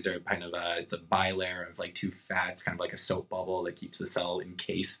phospholipids. These are kind of it's a bilayer of two fats, kind of like a soap bubble that keeps the cell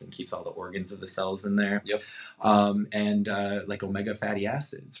encased and keeps all the organs of the cells in there. And like omega fatty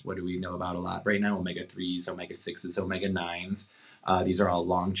acids. What do we know about a lot right now? Omega 3s, omega 6s, omega 9s. These are all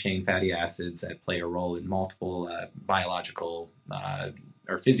long chain fatty acids that play a role in multiple biological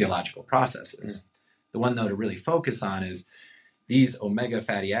or physiological processes. The one though to really focus on is these omega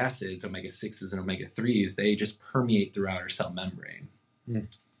fatty acids, omega 6s and omega 3s, they just permeate throughout our cell membrane.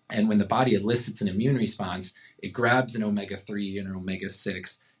 And when the body elicits an immune response, it grabs an omega 3 and an omega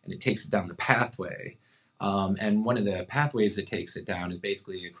 6 and it takes it down the pathway. And one of the pathways that takes it down is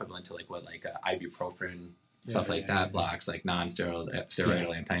basically equivalent to ibuprofen, stuff like that, blocks like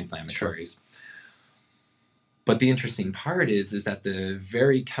non-steroidal anti-inflammatories. But the interesting part is that the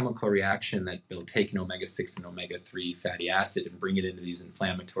very chemical reaction that will take an omega-6 and omega-3 fatty acid and bring it into these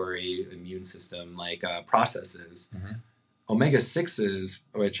inflammatory immune system processes, omega-6s,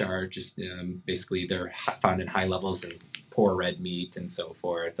 which are just basically they're found in high levels in poor red meat and so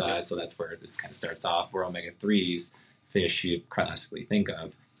forth. So that's where this kind of starts off, where omega-3s, fish you classically think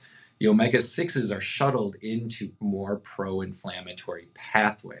of. The omega-6s are shuttled into more pro-inflammatory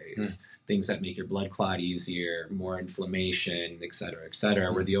pathways, things that make your blood clot easier, more inflammation, et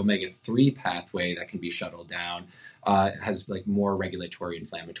cetera, where the omega-3 pathway that can be shuttled down has like more regulatory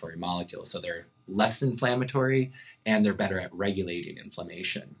inflammatory molecules. So they're less inflammatory and they're better at regulating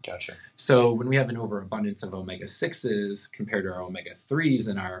inflammation. Gotcha. So when we have an overabundance of omega-6s compared to our omega-3s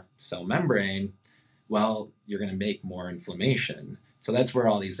in our cell membrane, well, you're going to make more inflammation. So that's where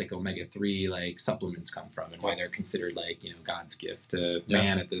all these like omega-3 like supplements come from, and why they're considered like, you know, God's gift to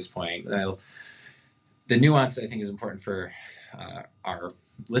man at this point. The nuance that I think is important for our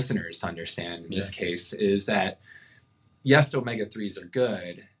listeners to understand in this case is that yes, omega-3s are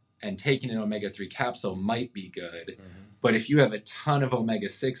good, and taking an omega-3 capsule might be good, but if you have a ton of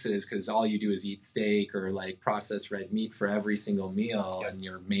omega-6s because all you do is eat steak or like processed red meat for every single meal, and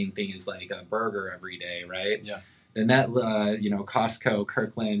your main thing is like a burger every day, right? Yeah. Then that, you know, Costco,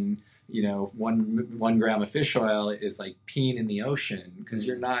 Kirkland, you know, one gram of fish oil is like peeing in the ocean, because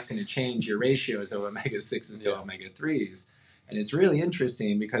you're not going to change your ratios of omega-6s to omega-3s. And it's really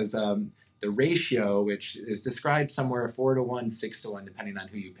interesting because the ratio, which is described somewhere 4-to-1, 6-to-1, depending on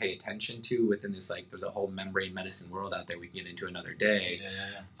who you pay attention to within this, like, there's a whole membrane medicine world out there we can get into another day.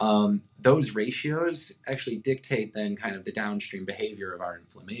 Those ratios actually dictate then kind of the downstream behavior of our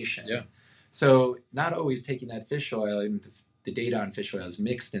inflammation. So not always taking that fish oil, and the data on fish oil is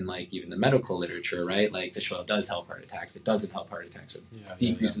mixed in like even the medical literature, right? Like fish oil does help heart attacks. It doesn't help heart attacks. It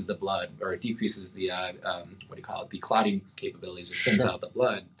decreases the blood, or it decreases the, the clotting capabilities. It thins out the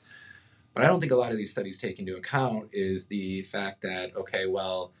blood. But I don't think a lot of these studies take into account is the fact that, okay,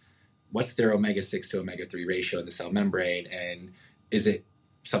 well, what's their omega-6 to omega-3 ratio in the cell membrane? And is it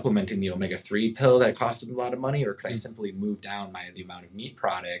supplementing the omega-3 pill that costs a lot of money? Or could I simply move down the amount of meat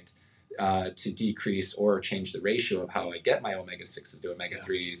product to decrease or change the ratio of how I get my omega-6s to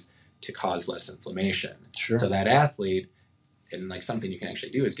omega-3s to cause less inflammation? So that athlete, and like something you can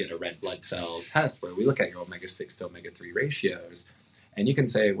actually do is get a red blood cell test where we look at your omega-6 to omega-3 ratios. And you can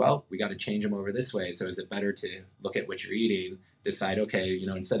say, well, we got to change them over this way. So is it better to look at what you're eating, decide, okay, you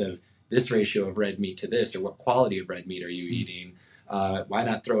know, instead of this ratio of red meat to this, or what quality of red meat are you eating? Why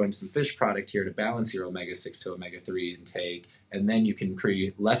not throw in some fish product here to balance your omega-6 to omega-3 intake? And then you can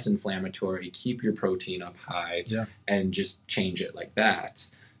create less inflammatory, keep your protein up high, and just change it like that.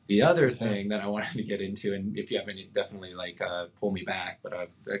 The other thing that I wanted to get into, and if you have any, definitely like pull me back, but I'm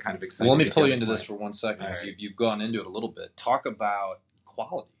kind of excited. Well, let me pull you into this for 1 second, because you've gone into it a little bit. Talk about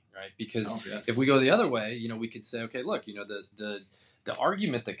quality, right? Because if we go the other way, you know, we could say, okay, look, you know, the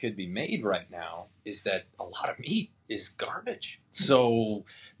argument that could be made right now is that a lot of meat is garbage. So,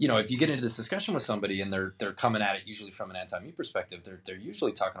 you know, if you get into this discussion with somebody and they're coming at it usually from an anti-meat perspective, they're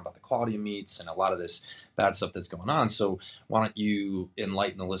usually talking about the quality of meats and a lot of this bad stuff that's going on. So why don't you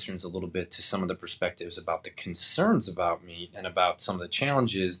enlighten the listeners a little bit to some of the perspectives about the concerns about meat and about some of the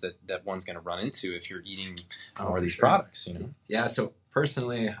challenges that one's going to run into if you're eating more of these products, you know? Yeah, so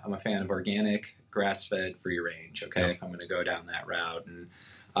personally, I'm a fan of organic, grass-fed, free-range, okay, if I'm going to go down that route.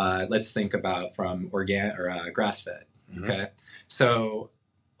 And let's think about from organic or grass-fed, okay? So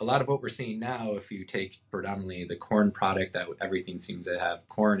a lot of what we're seeing now, if you take predominantly the corn product, that everything seems to have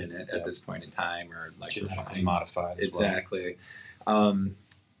corn in it at this point in time, or like genetically modified as exactly.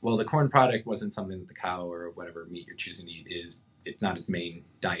 Well, the corn product wasn't something that the cow or whatever meat you're choosing to eat is. It's not its main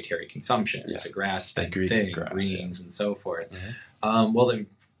dietary consumption. It's a grass-fed thing, greens and so forth. Well, they've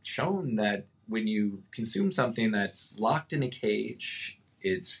shown that when you consume something that's locked in a cage,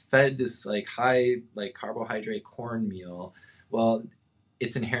 it's fed this like high like carbohydrate corn meal, well,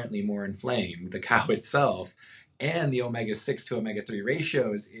 it's inherently more inflamed, the cow itself, and the omega-6 to omega-3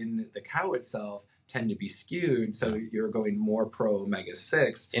 ratios in the cow itself tend to be skewed, so you're going more pro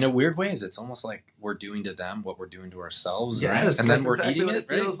omega-6. In a weird ways, it's almost like we're doing to them what we're doing to ourselves, yes, right? And then we're eating what it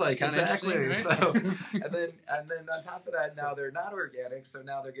feels like. Kinda exactly. right? So, and then on top of that, now they're not organic, so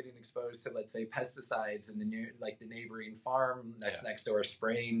now they're getting exposed to, let's say, pesticides and the neighboring farm that's next door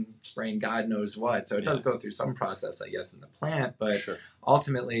spraying God knows what. So it does go through some process, I guess, in the plant, but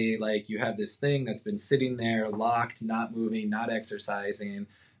ultimately, like, you have this thing that's been sitting there, locked, not moving, not exercising.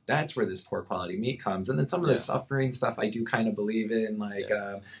 That's where this poor quality meat comes. And then some of the suffering stuff I do kind of believe in, like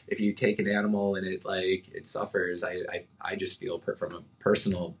if you take an animal and it suffers, I just feel from a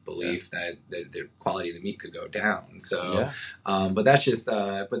personal belief that the quality of the meat could go down. So, but that's just,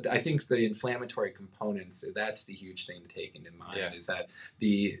 but I think the inflammatory components, that's the huge thing to take into mind, is that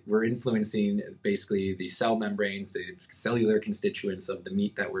we're influencing basically the cell membranes, the cellular constituents of the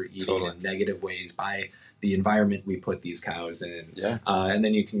meat that we're eating in negative ways by the environment we put these cows in. Yeah. And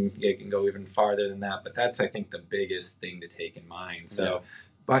then you can go even farther than that. But that's, I think, the biggest thing to take in mind. So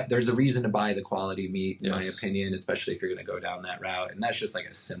but there's a reason to buy the quality meat, in my opinion, especially if you're going to go down that route. And that's just like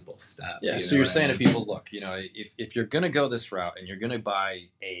a simple step. Yeah. So you're saying to people, look, if you're going to go this route and you're going to buy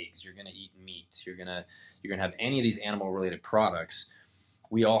eggs, you're going to eat meat, you're going to have any of these animal related products,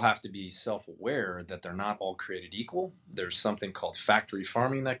 we all have to be self-aware that they're not all created equal. There's something called factory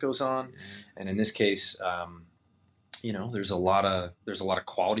farming that goes on. And in this case, there's a lot of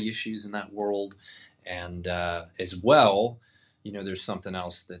quality issues in that world. And as well, there's something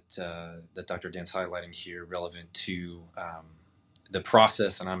else that Dr. Dan's highlighting here relevant to the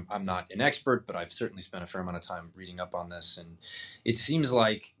process. And I'm not an expert, but I've certainly spent a fair amount of time reading up on this. And it seems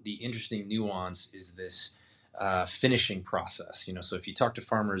like the interesting nuance is this finishing process. So if you talk to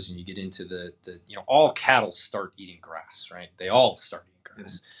farmers and you get into the all cattle start eating grass, right? They all start eating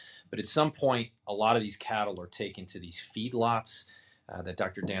grass. But at some point, a lot of these cattle are taken to these feedlots that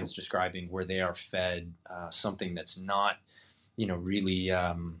Dr. Dan's describing, where they are fed something that's not really,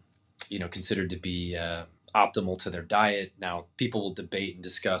 considered to be optimal to their diet. Now, people will debate and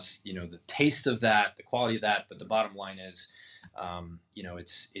discuss, the taste of that, the quality of that, but the bottom line is,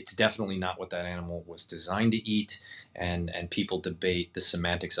 it's definitely not what that animal was designed to eat, and people debate the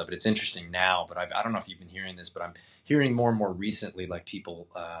semantics of it. It's interesting now, but I don't know if you've been hearing this, but I'm hearing more and more recently, like people,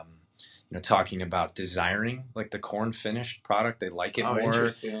 talking about desiring like the corn finished product. They like it more.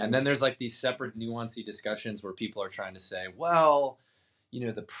 And then there's like these separate nuancey discussions where people are trying to say, well,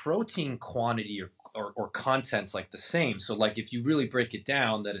 the protein quantity or content's like the same. So like if you really break it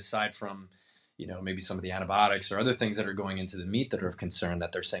down, that aside from, maybe some of the antibiotics or other things that are going into the meat that are of concern,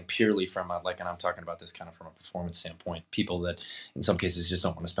 that they're saying purely from and I'm talking about this kind of from a performance standpoint, people that in some cases just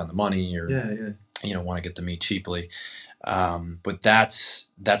don't want to spend the money or, want to get the meat cheaply. But that's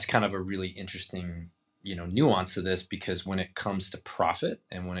kind of a really interesting, nuance to this, because when it comes to profit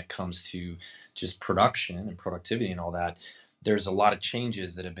and when it comes to just production and productivity and all that, there's a lot of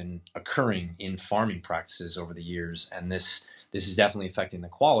changes that have been occurring in farming practices over the years. And this is definitely affecting the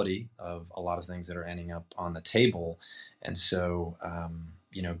quality of a lot of things that are ending up on the table. And so,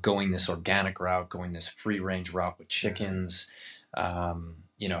 going this organic route, going this free range route with chickens,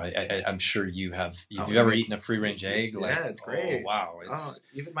 I'm sure you've ever eaten a free range egg? It's great. Oh, wow.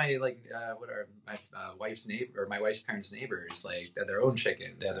 Even my wife's neighbor or my wife's parents' neighbors, like they're their own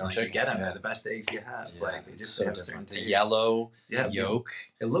chickens. They have their own chickens. You get them, yeah. they're the best eggs you have. Yeah, like they just so have different. The taste. yellow yolk.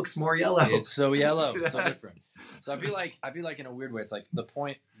 It looks more yellow. It's so yellow. It's so different. So I feel like in a weird way, it's like the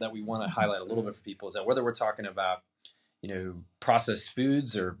point that we want to highlight a little bit for people is that whether we're talking about processed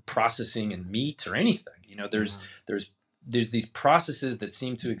foods or processing in meat or anything, there's these processes that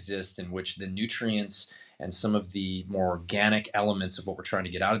seem to exist in which the nutrients and some of the more organic elements of what we're trying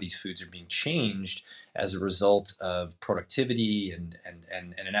to get out of these foods are being changed as a result of productivity and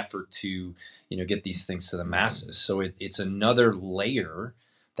an effort to get these things to the masses. So it's another layer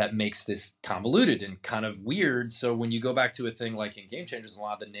that makes this convoluted and kind of weird. So when you go back to a thing like in Game Changers, a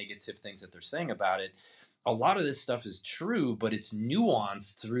lot of the negative things that they're saying about it, a lot of this stuff is true, but it's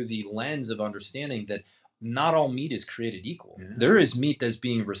nuanced through the lens of understanding that not all meat is created equal. Yeah. There is meat that's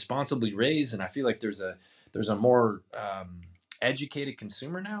being responsibly raised, and I feel like there's a more educated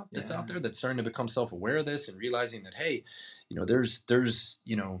consumer now that's out there that's starting to become self-aware of this and realizing that, hey, there's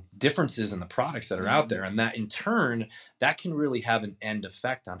differences in the products that are out there, and that in turn that can really have an end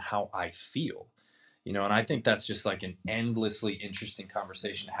effect on how I feel. And I think that's just like an endlessly interesting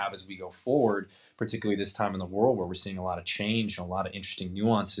conversation to have as we go forward, particularly this time in the world where we're seeing a lot of change and a lot of interesting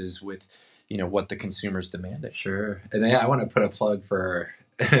nuances with what the consumer's demanding. Sure. And I want to put a plug for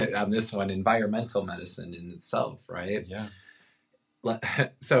on this one, environmental medicine in itself, right? Yeah.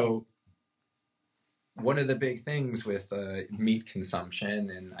 So one of the big things with meat consumption,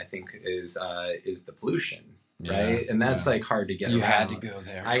 and I think is the pollution, right? And that's like hard to get around. You had to go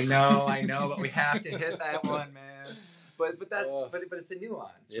there. I know, but we have to hit that one, man. But it's a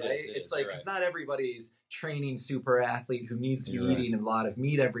nuance, right? It's like because not everybody's training super athlete who needs to be eating a lot of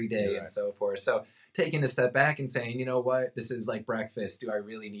meat every day and so forth. So taking a step back and saying, you know what, this is like breakfast. Do I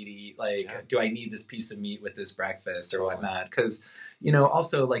really need to eat do I need this piece of meat with this breakfast or whatnot? Because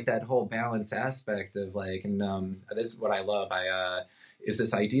also like that whole balance aspect of like, and this is what I love. Is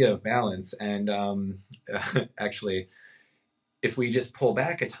this idea of balance, and actually. If we just pull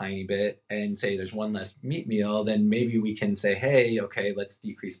back a tiny bit and say there's one less meat meal, then maybe we can say, hey, okay, let's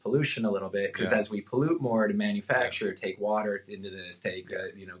decrease pollution a little bit. Because as we pollute more to manufacture, take water into this, take,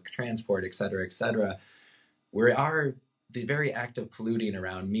 transport, et cetera, the very act of polluting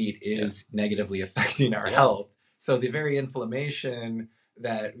around meat is negatively affecting our health. So the very inflammation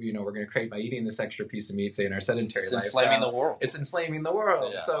that we're going to create by eating this extra piece of meat, say in our sedentary lifestyle. It's inflaming the world. It's inflaming the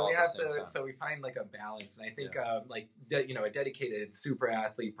world. Yeah, so we have to. So we find like a balance, and I think a dedicated super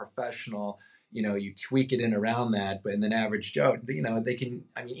athlete, professional. You tweak it in around that, but in the average Joe, they can.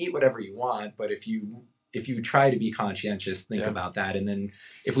 I mean, eat whatever you want, but if you try to be conscientious, think about that. And then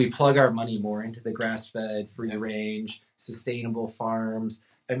if we plug our money more into the grass-fed, free-range, sustainable farms,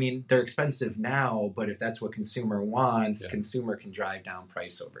 I mean, they're expensive now, but if that's what consumer wants, consumer can drive down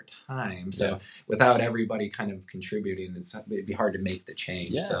price over time. So without everybody kind of contributing, it'd be hard to make the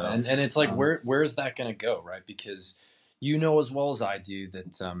change. Yeah, so, and it's like, where is that going to go, right? Because as well as I do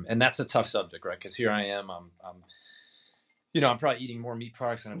that, and that's a tough subject, right? Because here I am, I'm probably eating more meat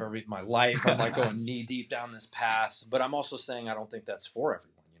products than I've ever eaten in my life. I'm like going knee deep down this path, but I'm also saying I don't think that's for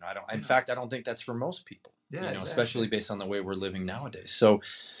everyone. In fact, I don't think that's for most people. Exactly. Especially based on the way we're living nowadays. So,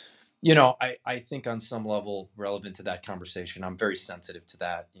 I think on some level relevant to that conversation, I'm very sensitive to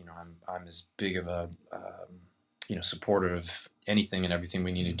that. I'm as big of a supporter of anything and everything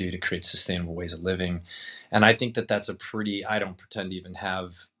we need to do to create sustainable ways of living. And I think that that's I don't pretend to even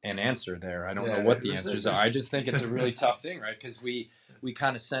have an answer there. I don't know what the answers are. I just think it's a really tough thing, right? Because we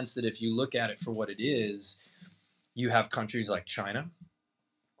kind of sense that if you look at it for what it is, you have countries like China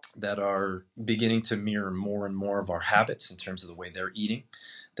that are beginning to mirror more and more of our habits in terms of the way they're eating.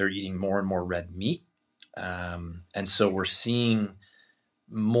 They're eating more and more red meat. And so we're seeing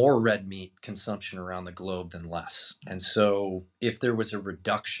more red meat consumption around the globe than less. And so if there was a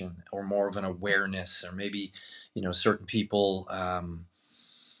reduction or more of an awareness, or maybe, certain people,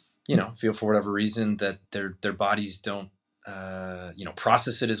 feel for whatever reason that their bodies don't,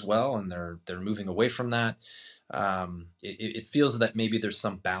 process it as well, and they're moving away from that. It feels that maybe there's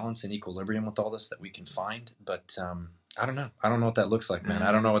some balance and equilibrium with all this that we can find, but I don't know. I don't know what that looks like, man.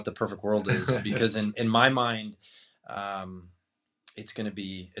 I don't know what the perfect world is, because in my mind, it's going to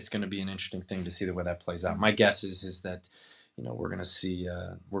be an interesting thing to see the way that plays out. My guess is that we're going to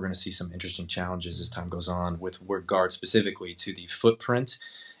see some interesting challenges as time goes on with regard specifically to the footprint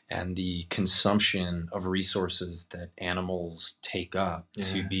and the consumption of resources that animals take up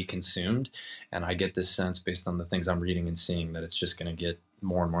to be consumed. And I get this sense based on the things I'm reading and seeing that it's just going to get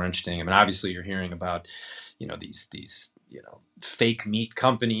more and more interesting. I mean, obviously you're hearing about, these fake meat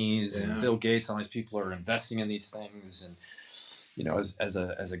companies and Bill Gates, all these people are investing in these things. And, as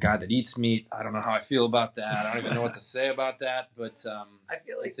a guy that eats meat, I don't know how I feel about that. I don't even know what to say about that, but I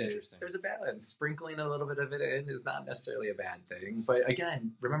feel like it's interesting. There's a balance. Sprinkling a little bit of it in is not necessarily a bad thing. But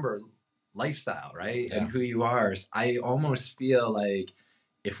again, remember lifestyle, right? Yeah. And who you are. I almost feel like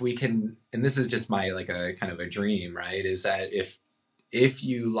if we can, and this is just my like a kind of a dream, right? Is that if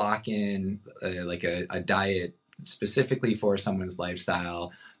you lock in like a diet specifically for someone's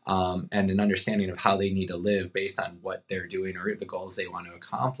lifestyle, and an understanding of how they need to live based on what they're doing or the goals they want to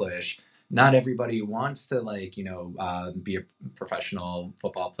accomplish. Not everybody wants to be a professional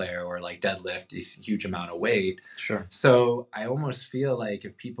football player or like deadlift a huge amount of weight. Sure. So I almost feel like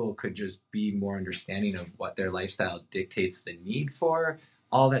if people could just be more understanding of what their lifestyle dictates the need for,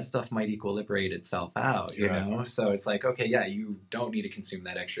 all that stuff might equilibrate itself out, you know? So it's like, okay, yeah, you don't need to consume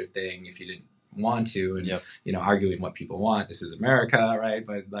that extra thing if you didn't want to, and arguing what people want. This is America, right?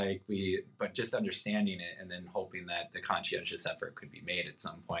 But but just understanding it and then hoping that the conscientious effort could be made at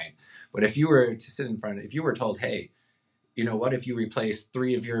some point. But if you were to sit in front, if you were told, hey, what if you replace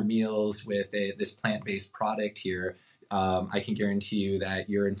 3 of your meals with this plant-based product here? I can guarantee you that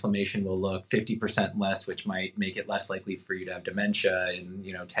your inflammation will look 50% less, which might make it less likely for you to have dementia in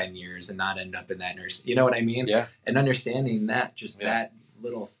 10 years and not end up in that nurse. You know what I mean? Yeah. And understanding that, that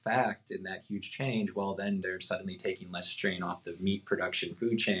little fact and that huge change, well, then they're suddenly taking less strain off the meat production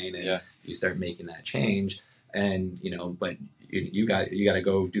food chain, and you start making that change. And but you got to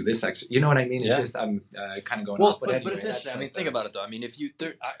go do this extra. You know what I mean? It's just I'm kind of going off. But anyway, it's interesting. I mean, think about it though. I mean,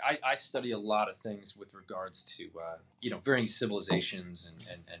 I study a lot of things with regards to varying civilizations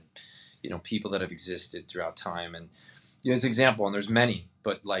and people that have existed throughout time. And as an example, and there's many,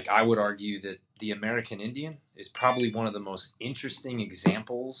 but like I would argue that the American Indian is probably one of the most interesting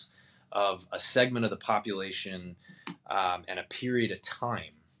examples of a segment of the population and a period of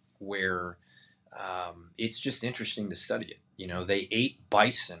time where it's just interesting to study it. They ate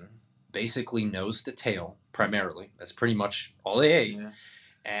bison, basically nose to tail, primarily. That's pretty much all they ate. Yeah.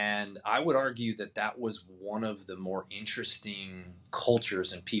 And I would argue that was one of the more interesting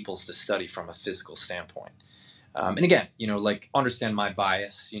cultures and peoples to study from a physical standpoint. And again, understand my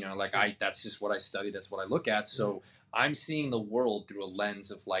bias, that's just what I study. That's what I look at. So I'm seeing the world through a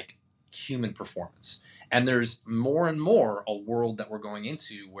lens of like human performance. And there's more and more a world that we're going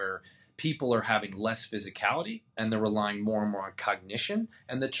into where people are having less physicality and they're relying more and more on cognition.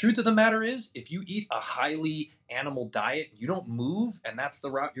 And the truth of the matter is, if you eat a highly animal diet, you don't move, and that's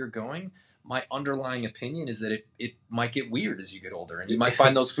the route you're going, my underlying opinion is that it might get weird as you get older, and you might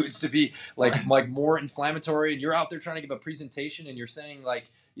find those foods to be like more inflammatory, and you're out there trying to give a presentation and you're saying, like,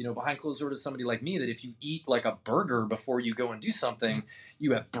 you know, behind closed doors to somebody like me, that if you eat like a burger before you go and do something,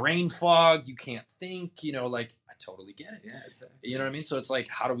 you have brain fog, you can't think, you know, like, I totally get it. Yeah, you know what I mean? So it's like,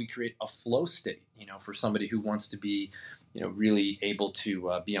 how do we create a flow state, you know, for somebody who wants to be, you know, really able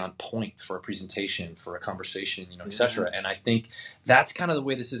to be on point for a presentation, for a conversation, you know, et cetera. And I think that's kind of the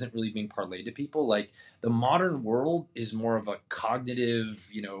way this isn't really being parlayed to people. Like, the modern world is more of a cognitive,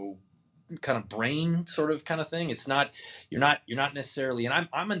 you know, kind of brain sort of kind of thing. It's not, you're not necessarily, and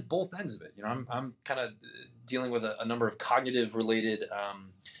I'm in both ends of it. You know, I'm kind of dealing with a number of cognitive related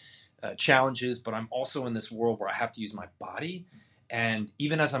challenges, but I'm also in this world where I have to use my body. And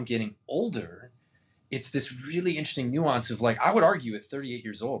even as I'm getting older, it's this really interesting nuance of, like, I would argue at 38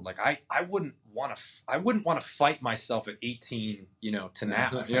 years old, like, I wouldn't want to fight myself at 18, you know, to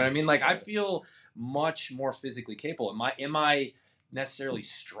now. You know what I mean? Like, I feel much more physically capable. Am I necessarily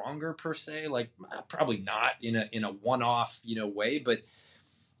stronger per se? Like, probably not in a one-off, you know, way, but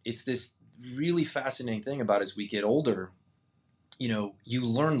it's this really fascinating thing about, as we get older, you know, you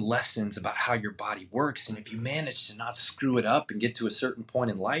learn lessons about how your body works, and if you manage to not screw it up and get to a certain point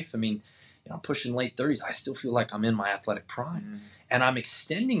in life, I mean, you know, I'm pushing late 30s, I still feel like I'm in my athletic prime, and I'm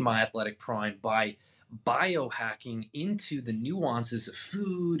extending my athletic prime by biohacking into the nuances of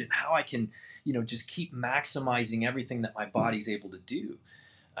food and how I can, you know, just keep maximizing everything that my body's able to do.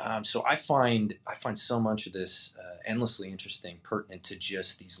 So I find so much of this endlessly interesting, pertinent to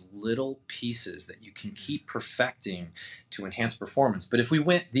just these little pieces that you can keep perfecting to enhance performance. But if we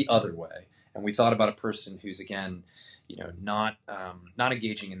went the other way and we thought about a person who's, again, you know, not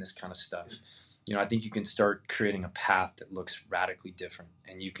engaging in this kind of stuff, you know, I think you can start creating a path that looks radically different,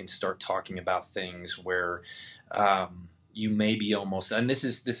 and you can start talking about things where you may be almost, and this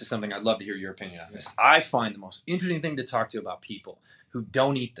is something I'd love to hear your opinion on this. I find the most interesting thing to talk to about people who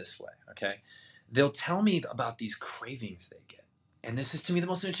don't eat this way, okay? They'll tell me about these cravings they get. And this is, to me, the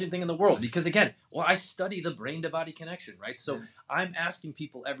most interesting thing in the world, because, again, well, I study the brain to body connection, right? So I'm asking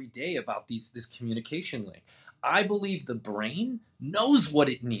people every day about this communication link. I believe the brain knows what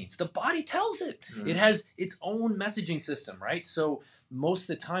it needs. The body tells it. It has its own messaging system, right? So most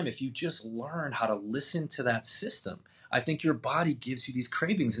of the time, if you just learn how to listen to that system, I think your body gives you these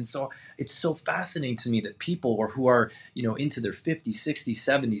cravings. And so it's so fascinating to me that people who are, you know, into their 50s, 60s,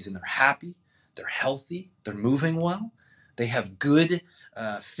 70s, and they're happy, they're healthy, they're moving well, they have good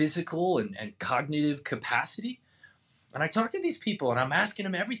physical and cognitive capacity. And I talk to these people and I'm asking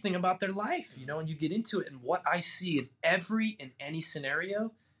them everything about their life, you know, and you get into it. And what I see in any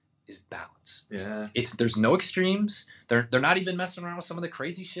scenario is balance. Yeah. There's no extremes. They're not even messing around with some of the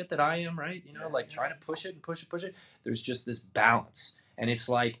crazy shit that I am, right? You know, trying to push it and push it. There's just this balance. And it's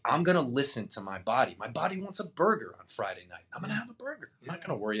like, I'm going to listen to my body. My body wants a burger on Friday night. I'm going to have a burger. I'm not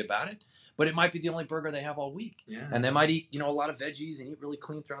going to worry about it. But it might be the only burger they have all week. Yeah. And they might eat, you know, a lot of veggies and eat really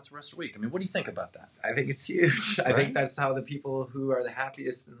clean throughout the rest of the week. I mean, what do you think about that? I think it's huge. Right? I think that's how the people who are the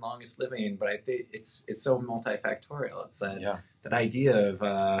happiest and longest living. But I think it's so multifactorial. It's that idea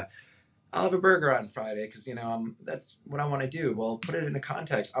of I'll have a burger on Friday because, you know, that's what I want to do. Well, put it into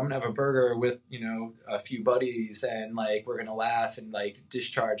context. I'm going to have a burger with, you know, a few buddies, and, like, we're going to laugh and, like,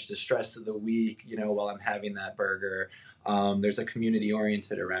 discharge the stress of the week, you know, while I'm having that burger. There's a community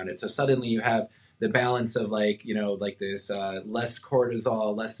oriented around it. So suddenly you have the balance of, like, you know, like this less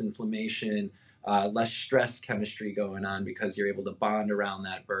cortisol, less inflammation, less stress chemistry going on because you're able to bond around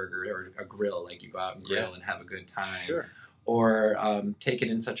that burger or a grill. Like, you go out and grill and have a good time. Sure. Or take it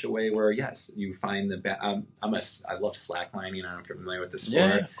in such a way where, yes, you find I love slacklining. I don't know if you're familiar with the sport.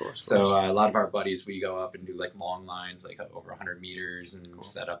 Yeah, of course. So a lot of our buddies, we go up and do, like, long lines, like over 100 meters, and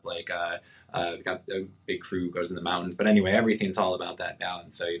set up, like, we've got a big crew goes in the mountains. But anyway, everything's all about that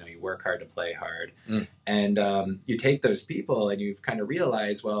balance. So, you know, you work hard to play hard. And you take those people and you've kind of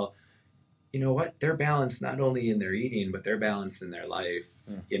realized, well, you know what? They're balanced not only in their eating, but they're balanced in their life.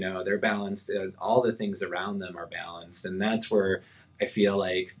 You know, they're balanced. All the things around them are balanced. And that's where I feel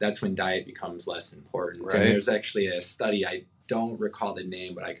like that's when diet becomes less important. Right. And there's actually a study, I don't recall the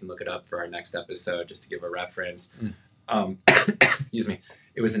name, but I can look it up for our next episode just to give a reference. Excuse me.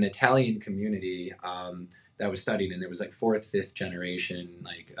 It was an Italian community that was studied, and it was like 4th, 5th generation,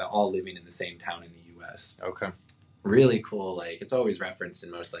 like all living in the same town in the U.S. Okay. Really cool. Like, it's always referenced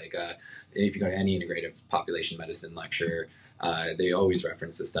in most, like, if you go to any integrative population medicine lecture, They always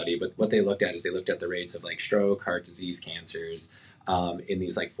reference the study, but what they looked at is they looked at the rates of like stroke, heart disease, cancers in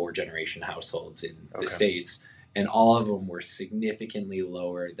these like 4-generation households in the States, and all of them were significantly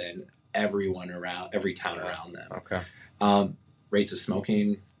lower than every town around them. Rates of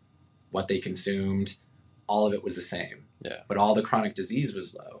smoking, what they consumed, all of it was the same. But all the chronic disease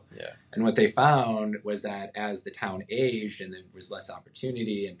was low. And what they found was that as the town aged and there was less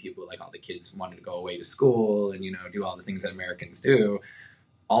opportunity and people, like all the kids wanted to go away to school and, do all the things that Americans do,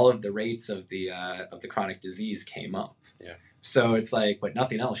 all of the rates of the chronic disease came up. So it's like, but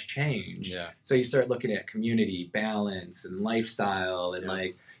nothing else changed. So you start looking at community balance and lifestyle and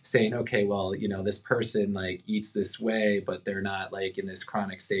like saying, okay, well, this person like eats this way, but they're not like in this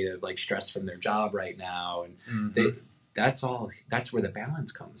chronic state of like stress from their job right now. And that's where the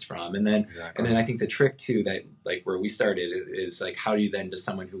balance comes from. And then, and then I think the trick too, that like where we started is like, how do you then, to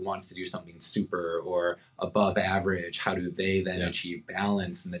someone who wants to do something super or above average, how do they then achieve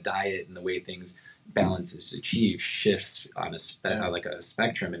balance? And the diet and the way things balance is achieved shifts on like a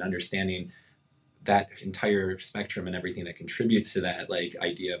spectrum, and understanding that entire spectrum and everything that contributes to that like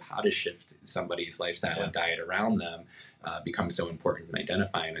idea of how to shift somebody's lifestyle and diet around them becomes so important in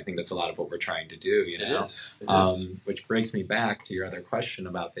identifying. I think that's a lot of what we're trying to do, It is. Which brings me back to your other question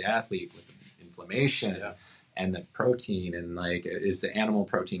about the athlete with the inflammation and the protein, and like, is the animal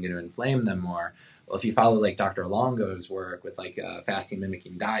protein going to inflame them more? Well, if you follow like Dr. Longo's work with like fasting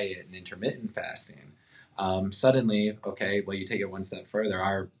mimicking diet and intermittent fasting, suddenly, okay, well, you take it one step further.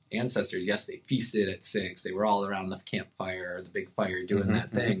 Our ancestors, yes, they feasted at 6. They were all around the campfire or the big fire doing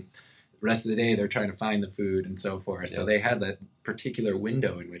that thing. The rest of the day, they're trying to find the food and so forth. So they had that particular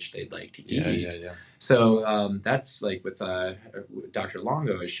window in which they'd like to eat. So that's like with Dr.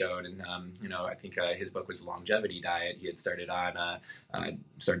 Longo has shown, and I think his book was Longevity Diet. He had started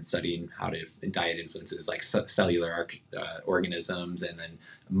studying how diet influences like cellular organisms, and then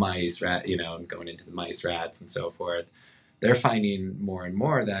mice, going into the mice, rats, and so forth. They're finding more and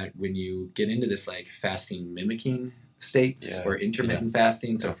more that when you get into this like fasting mimicking states or intermittent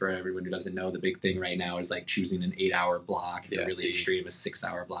fasting. So for everyone who doesn't know, the big thing right now is like choosing an 8-hour block, if you're really extreme, a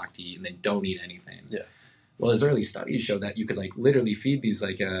 6-hour block to eat, and then don't eat anything. Well, his early studies show that you could like literally feed these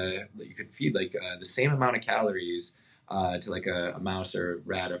like the same amount of calories to like a mouse or a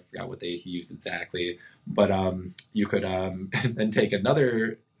rat. I forgot what he used exactly, but you could then take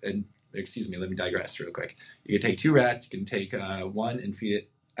another, and excuse me, let me digress real quick. You could take 2 rats, you can take one and feed it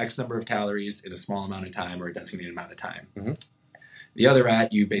X number of calories in a small amount of time or a designated amount of time. The other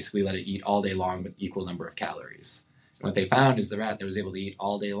rat, you basically let it eat all day long with equal number of calories. And what they found is the rat that was able to eat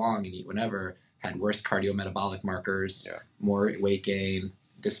all day long and eat whenever had worse cardiometabolic markers, more weight gain,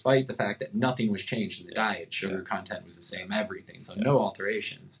 despite the fact that nothing was changed in the diet. Sugar content was the same, everything. So no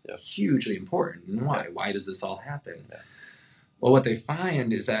alterations. Hugely important. And why? Why does this all happen? Well, what they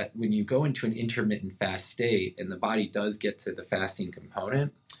find is that when you go into an intermittent fast state and the body does get to the fasting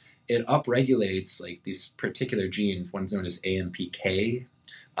component, it upregulates like these particular genes. One's known as AMPK.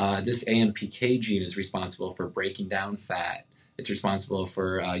 This AMPK gene is responsible for breaking down fat. It's responsible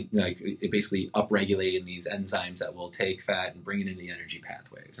for basically upregulating these enzymes that will take fat and bring it into the energy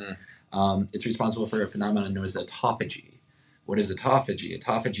pathways. It's responsible for a phenomenon known as autophagy. What is autophagy?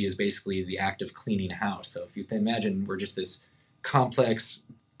 Autophagy is basically the act of cleaning house. So if you imagine we're just this complex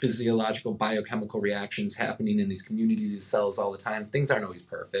physiological biochemical reactions happening in these communities of cells all the time. Things aren't always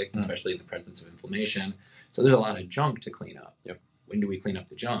perfect, especially in the presence of inflammation. So there's a lot of junk to clean up. When do we clean up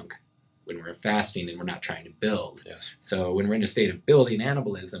the junk? When we're fasting and we're not trying to build. So when we're in a state of building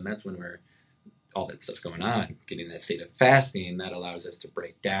anabolism, that's when all that stuff's going on. Getting that state of fasting, that allows us to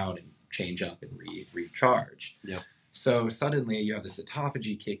break down and change up and recharge. So suddenly you have this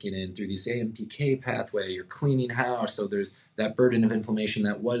autophagy kicking in through this AMPK pathway. You're cleaning house. So there's that burden of inflammation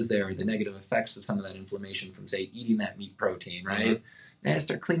that was there, the negative effects of some of that inflammation from, say, eating that meat protein, right? And I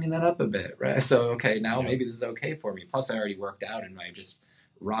start cleaning that up a bit, right? So, okay, now maybe this is okay for me. Plus, I already worked out and I just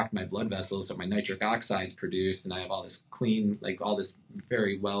rocked my blood vessels, so my nitric oxide's produced, and I have all this clean, like all this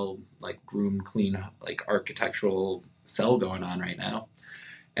very well, like groomed, clean, like architectural cell going on right now.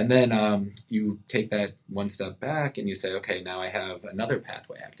 And then you take that one step back and you say, okay, now I have another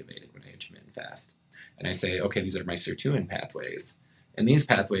pathway activated when I intermittent fast. And I say, okay, these are my sirtuin pathways. And these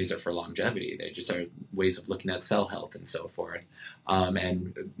pathways are for longevity. They just are ways of looking at cell health and so forth.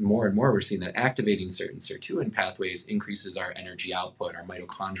 And more we're seeing that activating certain sirtuin pathways increases our energy output, our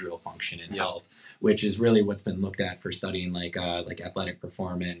mitochondrial function in health, which is really what's been looked at for studying like athletic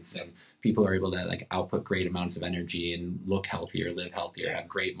performance, and people are able to like output great amounts of energy and look healthier, live healthier, have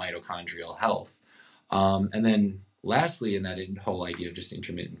great mitochondrial health. And then Lastly, in that whole idea of just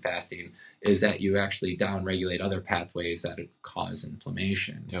intermittent fasting is that you actually downregulate other pathways that cause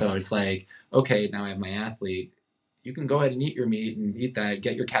inflammation. Yep. So it's like, okay, now I have my athlete. You can go ahead and eat your meat and eat that,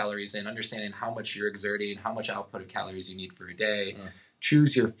 get your calories in, understanding how much you're exerting, how much output of calories you need for a day.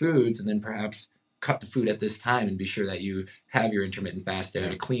 Choose your foods, and then perhaps cut the food at this time and be sure that you have your intermittent fasting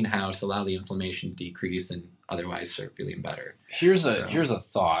and a clean house, allow the inflammation to decrease, and otherwise start feeling better. Here's a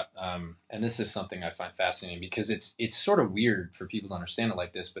thought, and this is something I find fascinating because it's sort of weird for people to understand it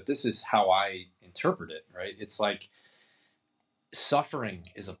like this, but this is how I interpret it, right? It's like suffering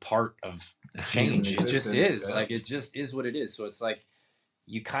is a part of change. It just is. Yeah. Like, it just is what it is. So it's like,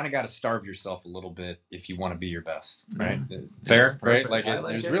 you kind of got to starve yourself a little bit if you want to be your best, right? Fair, right? Like,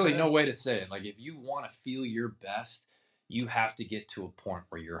 there's really no way to say it. Like, if you want to feel your best, you have to get to a point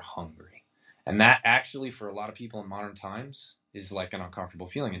where you're hungry. And that actually, for a lot of people in modern times, is like an uncomfortable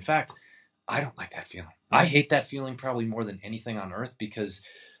feeling. In fact, I don't like that feeling. I hate that feeling probably more than anything on earth, because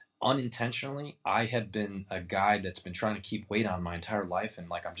unintentionally, I have been a guy that's been trying to keep weight on my entire life. And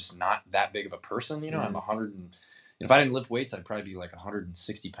like, I'm just not that big of a person, you know. I'm 100 and if I didn't lift weights, I'd probably be like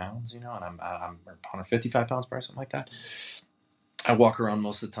 160 pounds, you know, and I'm 155 pounds, probably something like that. I walk around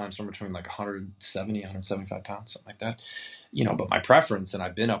most of the time somewhere between like 170, 175 pounds, something like that, you know, but my preference, and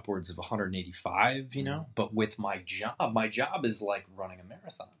I've been upwards of 185, you know, but with my job is like running a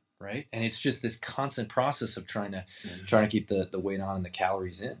marathon, right? And it's just this constant process of trying to keep the weight on and the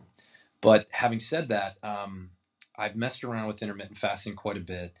calories in. But having said that, I've messed around with intermittent fasting quite a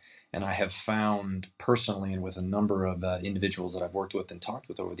bit. And I have found personally, and with a number of individuals that I've worked with and talked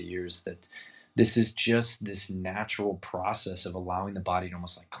with over the years, that this is just this natural process of allowing the body to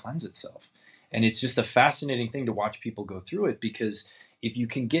almost like cleanse itself. And it's just a fascinating thing to watch people go through it, because if you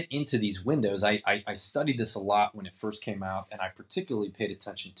can get into these windows, I studied this a lot when it first came out, and I particularly paid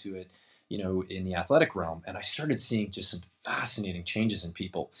attention to it, you know, in the athletic realm. And I started seeing just some fascinating changes in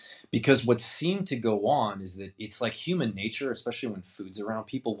people, because what seemed to go on is that it's like human nature, especially when food's around,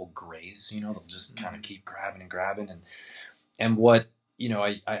 people will graze, you know, they'll just kind of keep grabbing. And what, you know,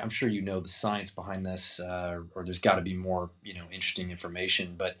 I'm sure you know the science behind this, or there's got to be more, you know, interesting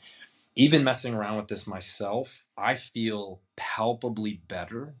information, but even messing around with this myself, I feel palpably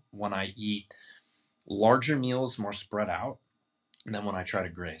better when I eat larger meals, more spread out, than when I try to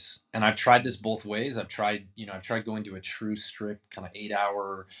graze. And I've tried this both ways. I've tried going to a true strict kind of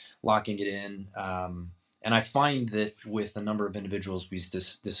 8-hour locking it in. And I find that with a number of individuals, we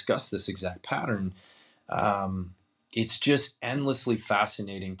discuss this exact pattern. It's just endlessly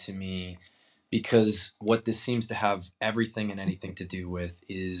fascinating to me, because what this seems to have everything and anything to do with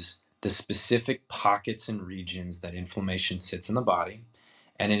is the specific pockets and regions that inflammation sits in the body.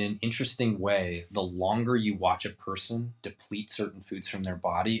 And in an interesting way, the longer you watch a person deplete certain foods from their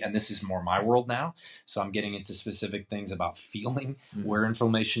body, and this is more my world now, so I'm getting into specific things about feeling where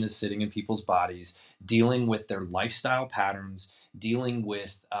inflammation is sitting in people's bodies, dealing with their lifestyle patterns, dealing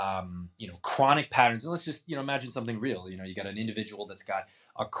with chronic patterns. And let's just imagine something real. You got an individual that's got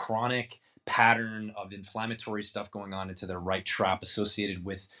a chronic pattern of inflammatory stuff going on into their right trap associated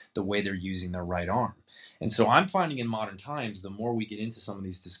with the way they're using their right arm. And so I'm finding in modern times, the more we get into some of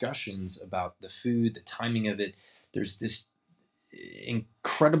these discussions about the food, the timing of it, there's this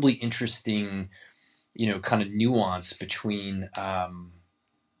incredibly interesting, kind of nuance between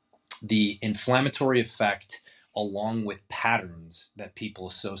the inflammatory effect along with patterns that people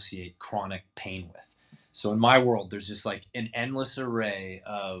associate chronic pain with. So in my world, there's just like an endless array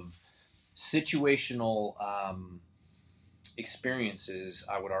of situational experiences,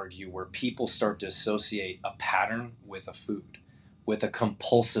 I would argue, where people start to associate a pattern with a food, with a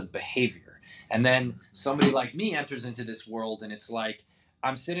compulsive behavior. And then somebody like me enters into this world, and it's like,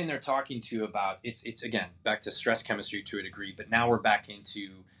 I'm sitting there talking to you about, it's again, back to stress chemistry to a degree, but now we're back into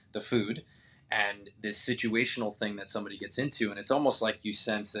the food and this situational thing that somebody gets into. And it's almost like you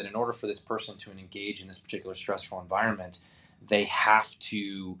sense that in order for this person to engage in this particular stressful environment, they have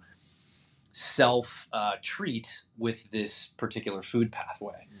to self-treat with this particular food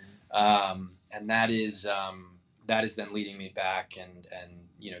pathway. And that is then leading me back and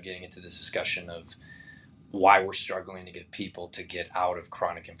getting into this discussion of why we're struggling to get people to get out of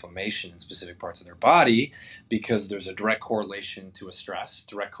chronic inflammation in specific parts of their body, because there's a direct correlation to a stress,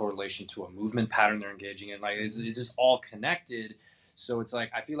 direct correlation to a movement pattern they're engaging in. Like, it's just all connected. So it's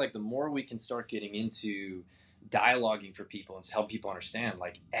like, I feel like the more we can start getting into dialoguing for people and help people understand,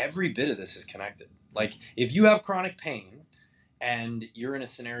 like, every bit of this is connected. Like, if you have chronic pain and you're in a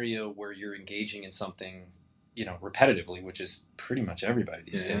scenario where you're engaging in something, repetitively, which is pretty much everybody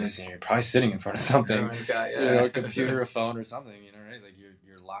these days, you're probably sitting in front of something, a computer, a phone or something, right? Like,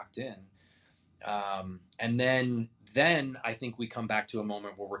 you're locked in. And then I think we come back to a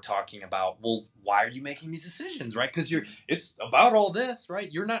moment where we're talking about, well, why are you making these decisions, right? Because it's about all this,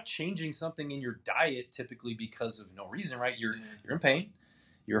 right? You're not changing something in your diet typically because of no reason, right? You're in pain,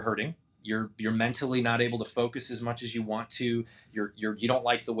 you're hurting, you're mentally not able to focus as much as you want to. You don't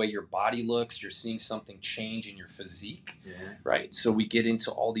like the way your body looks. You're seeing something change in your physique, right? So we get into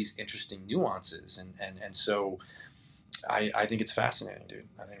all these interesting nuances, and so. I think it's fascinating, dude.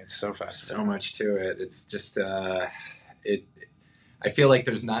 I think it's so fascinating. So much to it. It's just I feel like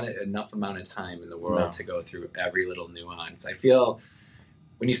there's not enough amount of time in the world to go through every little nuance. I feel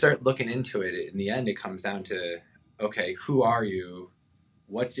when you start looking into it, in the end, it comes down to, okay, who are you?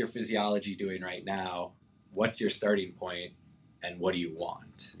 What's your physiology doing right now? What's your starting point? And what do you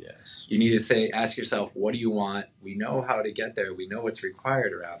want? Yes. You need to ask yourself, what do you want? We know how to get there. We know what's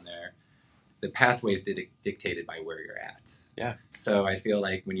required around there. The pathways dictated by where you're at. Yeah. So I feel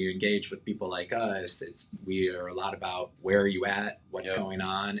like when you engage with people like us, we are a lot about where are you at, what's going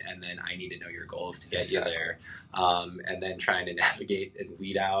on, and then I need to know your goals to get you there. And then trying to navigate and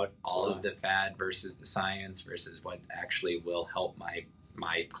weed out all of the fad versus the science versus what actually will help my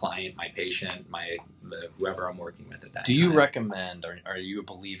client, my patient, whoever I'm working with at that time. Do you recommend, are you a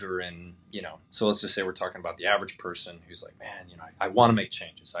believer in, so let's just say we're talking about the average person who's like, man, I want to make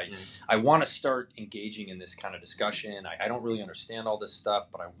changes. I want to start engaging in this kind of discussion. I don't really understand all this stuff,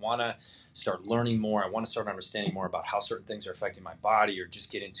 but I want to start learning more. I want to start understanding more about how certain things are affecting my body, or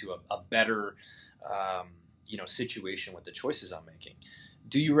just get into a better, situation with the choices I'm making.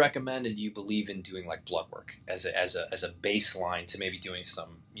 Do you recommend and do you believe in doing like blood work as a baseline to maybe doing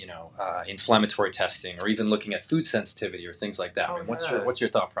some inflammatory testing, or even looking at food sensitivity or things like that? What's your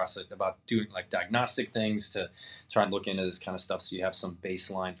thought process about doing like diagnostic things to try and look into this kind of stuff so you have some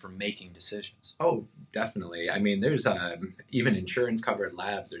baseline for making decisions? Oh, definitely. I mean, there's even insurance covered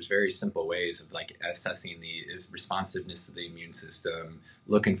labs. There's very simple ways of like assessing the responsiveness of the immune system,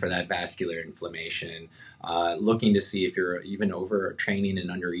 looking for that vascular inflammation, looking to see if you're even overtraining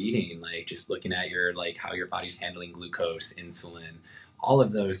and under eating, like just looking at how your body's handling glucose, insulin. All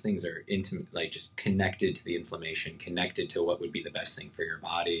of those things are intimate, like just connected to the inflammation, connected to what would be the best thing for your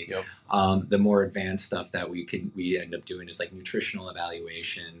body. Yep. The more advanced stuff that we end up doing is like nutritional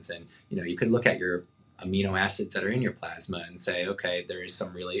evaluations, and you could look at your amino acids that are in your plasma and say, okay, there is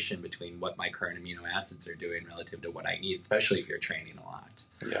some relation between what my current amino acids are doing relative to what I need, especially if you're training a lot.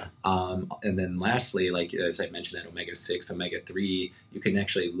 Yeah. And then lastly, like as I mentioned, that omega-6, omega-3, you can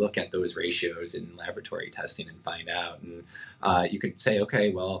actually look at those ratios in laboratory testing and find out. And you could say,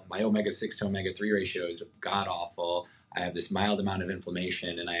 okay, well, my omega-6 to omega-3 ratio is god-awful. I have this mild amount of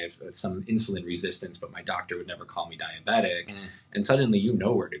inflammation and I have some insulin resistance, but my doctor would never call me diabetic. And suddenly you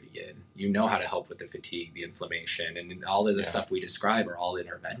know where to begin. You know how to help with the fatigue, the inflammation, and all of the stuff we describe are all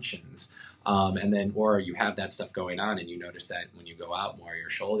interventions. And then, or you have that stuff going on and you notice that when you go out more, your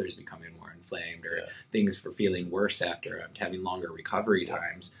shoulders becoming more inflamed, or things for feeling worse after having longer recovery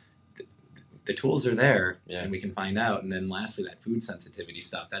times. The tools are there, and we can find out. And then lastly, that food sensitivity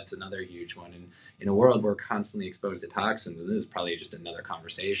stuff, that's another huge one. And in a world where we're constantly exposed to toxins, and this is probably just another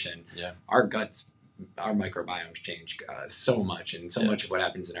conversation, our guts, our microbiomes change so much, and so much of what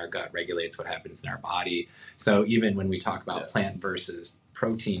happens in our gut regulates what happens in our body. So even when we talk about plant versus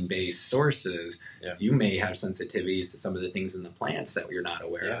protein-based sources, you may have sensitivities to some of the things in the plants that you're not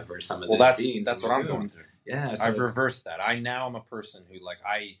aware of, or some of the beans. That's what I'm going to. Yeah, so I've reversed that. I'm a person who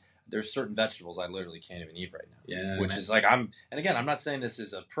there's certain vegetables I literally can't even eat right now. Yeah, which is like and again, I'm not saying this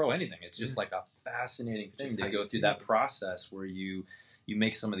is a pro anything. It's just like a fascinating thing to go through that process where you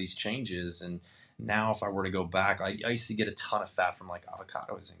make some of these changes. And now if I were to go back, I used to get a ton of fat from like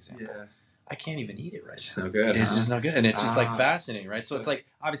avocado as an example. Yeah. I can't even eat it right now. It's just no good. It's just no good. And it's just like fascinating, right? So it's like,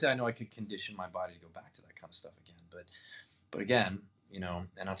 obviously I know I could condition my body to go back to that kind of stuff again. But again, and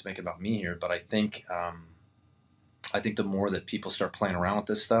not to make it about me here, but I think the more that people start playing around with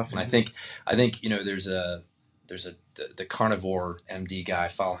this stuff, and I think there's the carnivore MD guy. I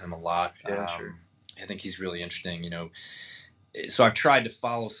follow him a lot. Sure. I think he's really interesting. So I've tried to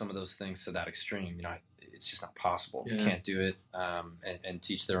follow some of those things to that extreme. It's just not possible. You can't do it, and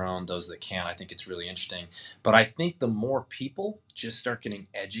teach their own. Those that can, I think it's really interesting. But I think the more people just start getting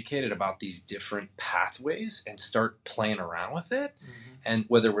educated about these different pathways and start playing around with it, and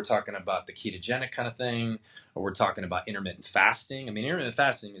whether we're talking about the ketogenic kind of thing, or we're talking about intermittent fasting. I mean, intermittent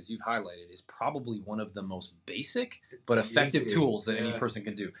fasting, as you've highlighted, is probably one of the most basic but effective tools that any person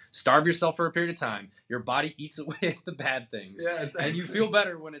can do. Starve yourself for a period of time. Your body eats away at the bad things, and you feel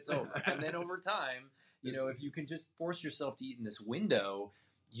better when it's over. And then over time, if you can just force yourself to eat in this window,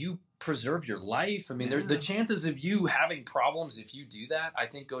 you preserve your life. I mean, Yeah. the chances of you having problems if you do that, I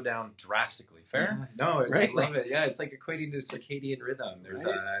think, go down drastically. Fair? Yeah. No, Right? I love it. Yeah, it's like equating to circadian rhythm.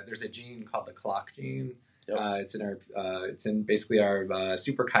 Right. There's a gene called the clock gene. Yep. It's in basically our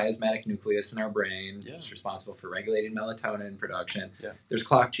suprachiasmatic nucleus in our brain. Yeah. It's responsible for regulating melatonin production. Yeah. There's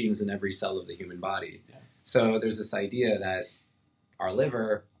clock genes in every cell of the human body. Yeah. So there's this idea that our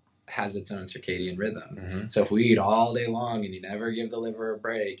liver has its own circadian rhythm. Mm-hmm. So if we eat all day long and you never give the liver a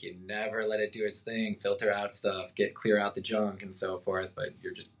break, you never let it do its thing, filter out stuff, clear out the junk and so forth, but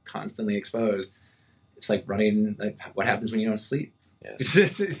you're just constantly exposed. It's like running, like what happens when you don't sleep.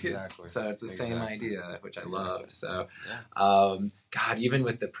 Yes. Exactly. So it's the same idea, which I love. So, God, even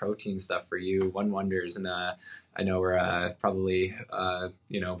with the protein stuff for you, one wonders, and I know we're probably,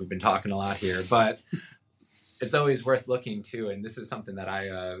 we've been talking a lot here, but it's always worth looking too, and this is something that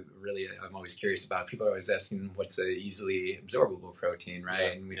I'm always curious about. People are always asking what's a easily absorbable protein, right?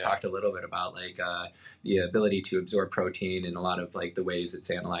 Yeah, and we talked a little bit about like the ability to absorb protein and a lot of like the ways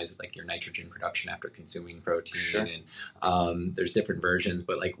it's analyzed, like your nitrogen production after consuming protein. Sure. And there's different versions,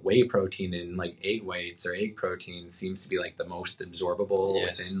 but like whey protein and like egg whites or egg protein seems to be like the most absorbable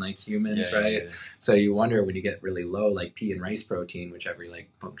within like humans, right? Yeah. So you wonder when you get really low, like pea and rice protein, which every like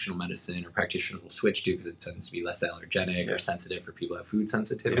functional medicine or practitioner will switch to because it tends to be less allergenic or sensitive for people who have food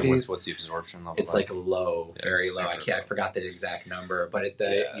sensitivities. What's the absorption level? It's like low, very low. I forgot the exact number, but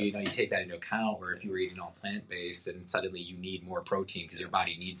you take that into account. Where if you were eating all plant based, and suddenly you need more protein because your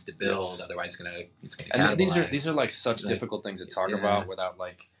body needs to build, otherwise it's gonna. And these are like such difficult things to talk about without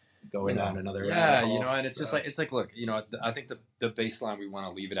like going on another. And it's just like look, I think the baseline we want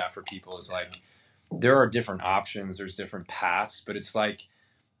to leave it at for people is like there are different options, there's different paths, but it's like,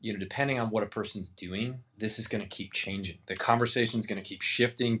 depending on what a person's doing, this is going to keep changing. The conversation is going to keep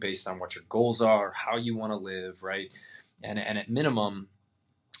shifting based on what your goals are, how you want to live, right? And at minimum,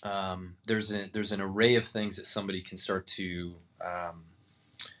 there's an array of things that somebody can start to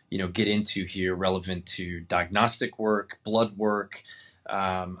get into here, relevant to diagnostic work, blood work,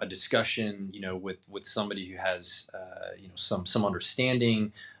 a discussion, with somebody who has, some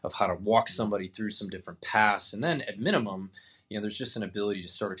understanding of how to walk somebody through some different paths, and then at minimum, there's just an ability to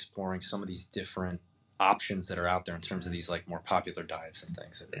start exploring some of these different options that are out there in terms of these like more popular diets and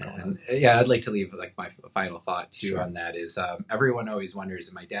things. I'd like to leave like my final thought too on that is everyone always wonders,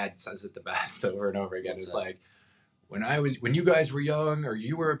 and my dad says it the best over and over again. It's like when you guys were young or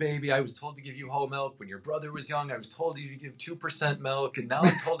you were a baby, I was told to give you whole milk. When your brother was young, I was told you to give 2% milk, and now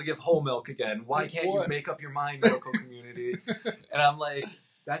I'm told to give whole milk again. Why can't you make up your mind, medical community? And I'm like,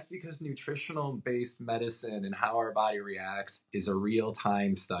 that's because nutritional-based medicine and how our body reacts is a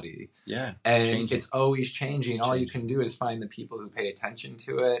real-time study. Yeah, it's always changing. All you can do is find the people who pay attention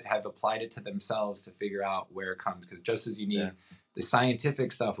to it, have applied it to themselves to figure out where it comes. Because just as you need the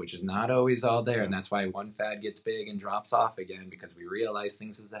scientific stuff, which is not always all there, and that's why one fad gets big and drops off again, because we realize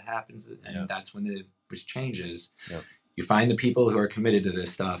things as it happens, and that's when it changes. Yep. You find the people who are committed to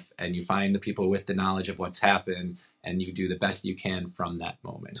this stuff, and you find the people with the knowledge of what's happened, and you do the best you can from that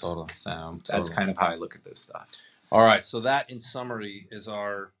moment. Totally. So that's kind of how I look at this stuff. All right. So that, in summary, is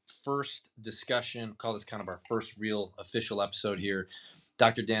our first discussion. Call this kind of our first real official episode here.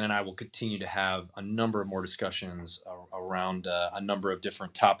 Dr. Dan and I will continue to have a number of more discussions around a number of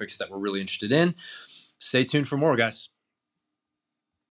different topics that we're really interested in. Stay tuned for more, guys.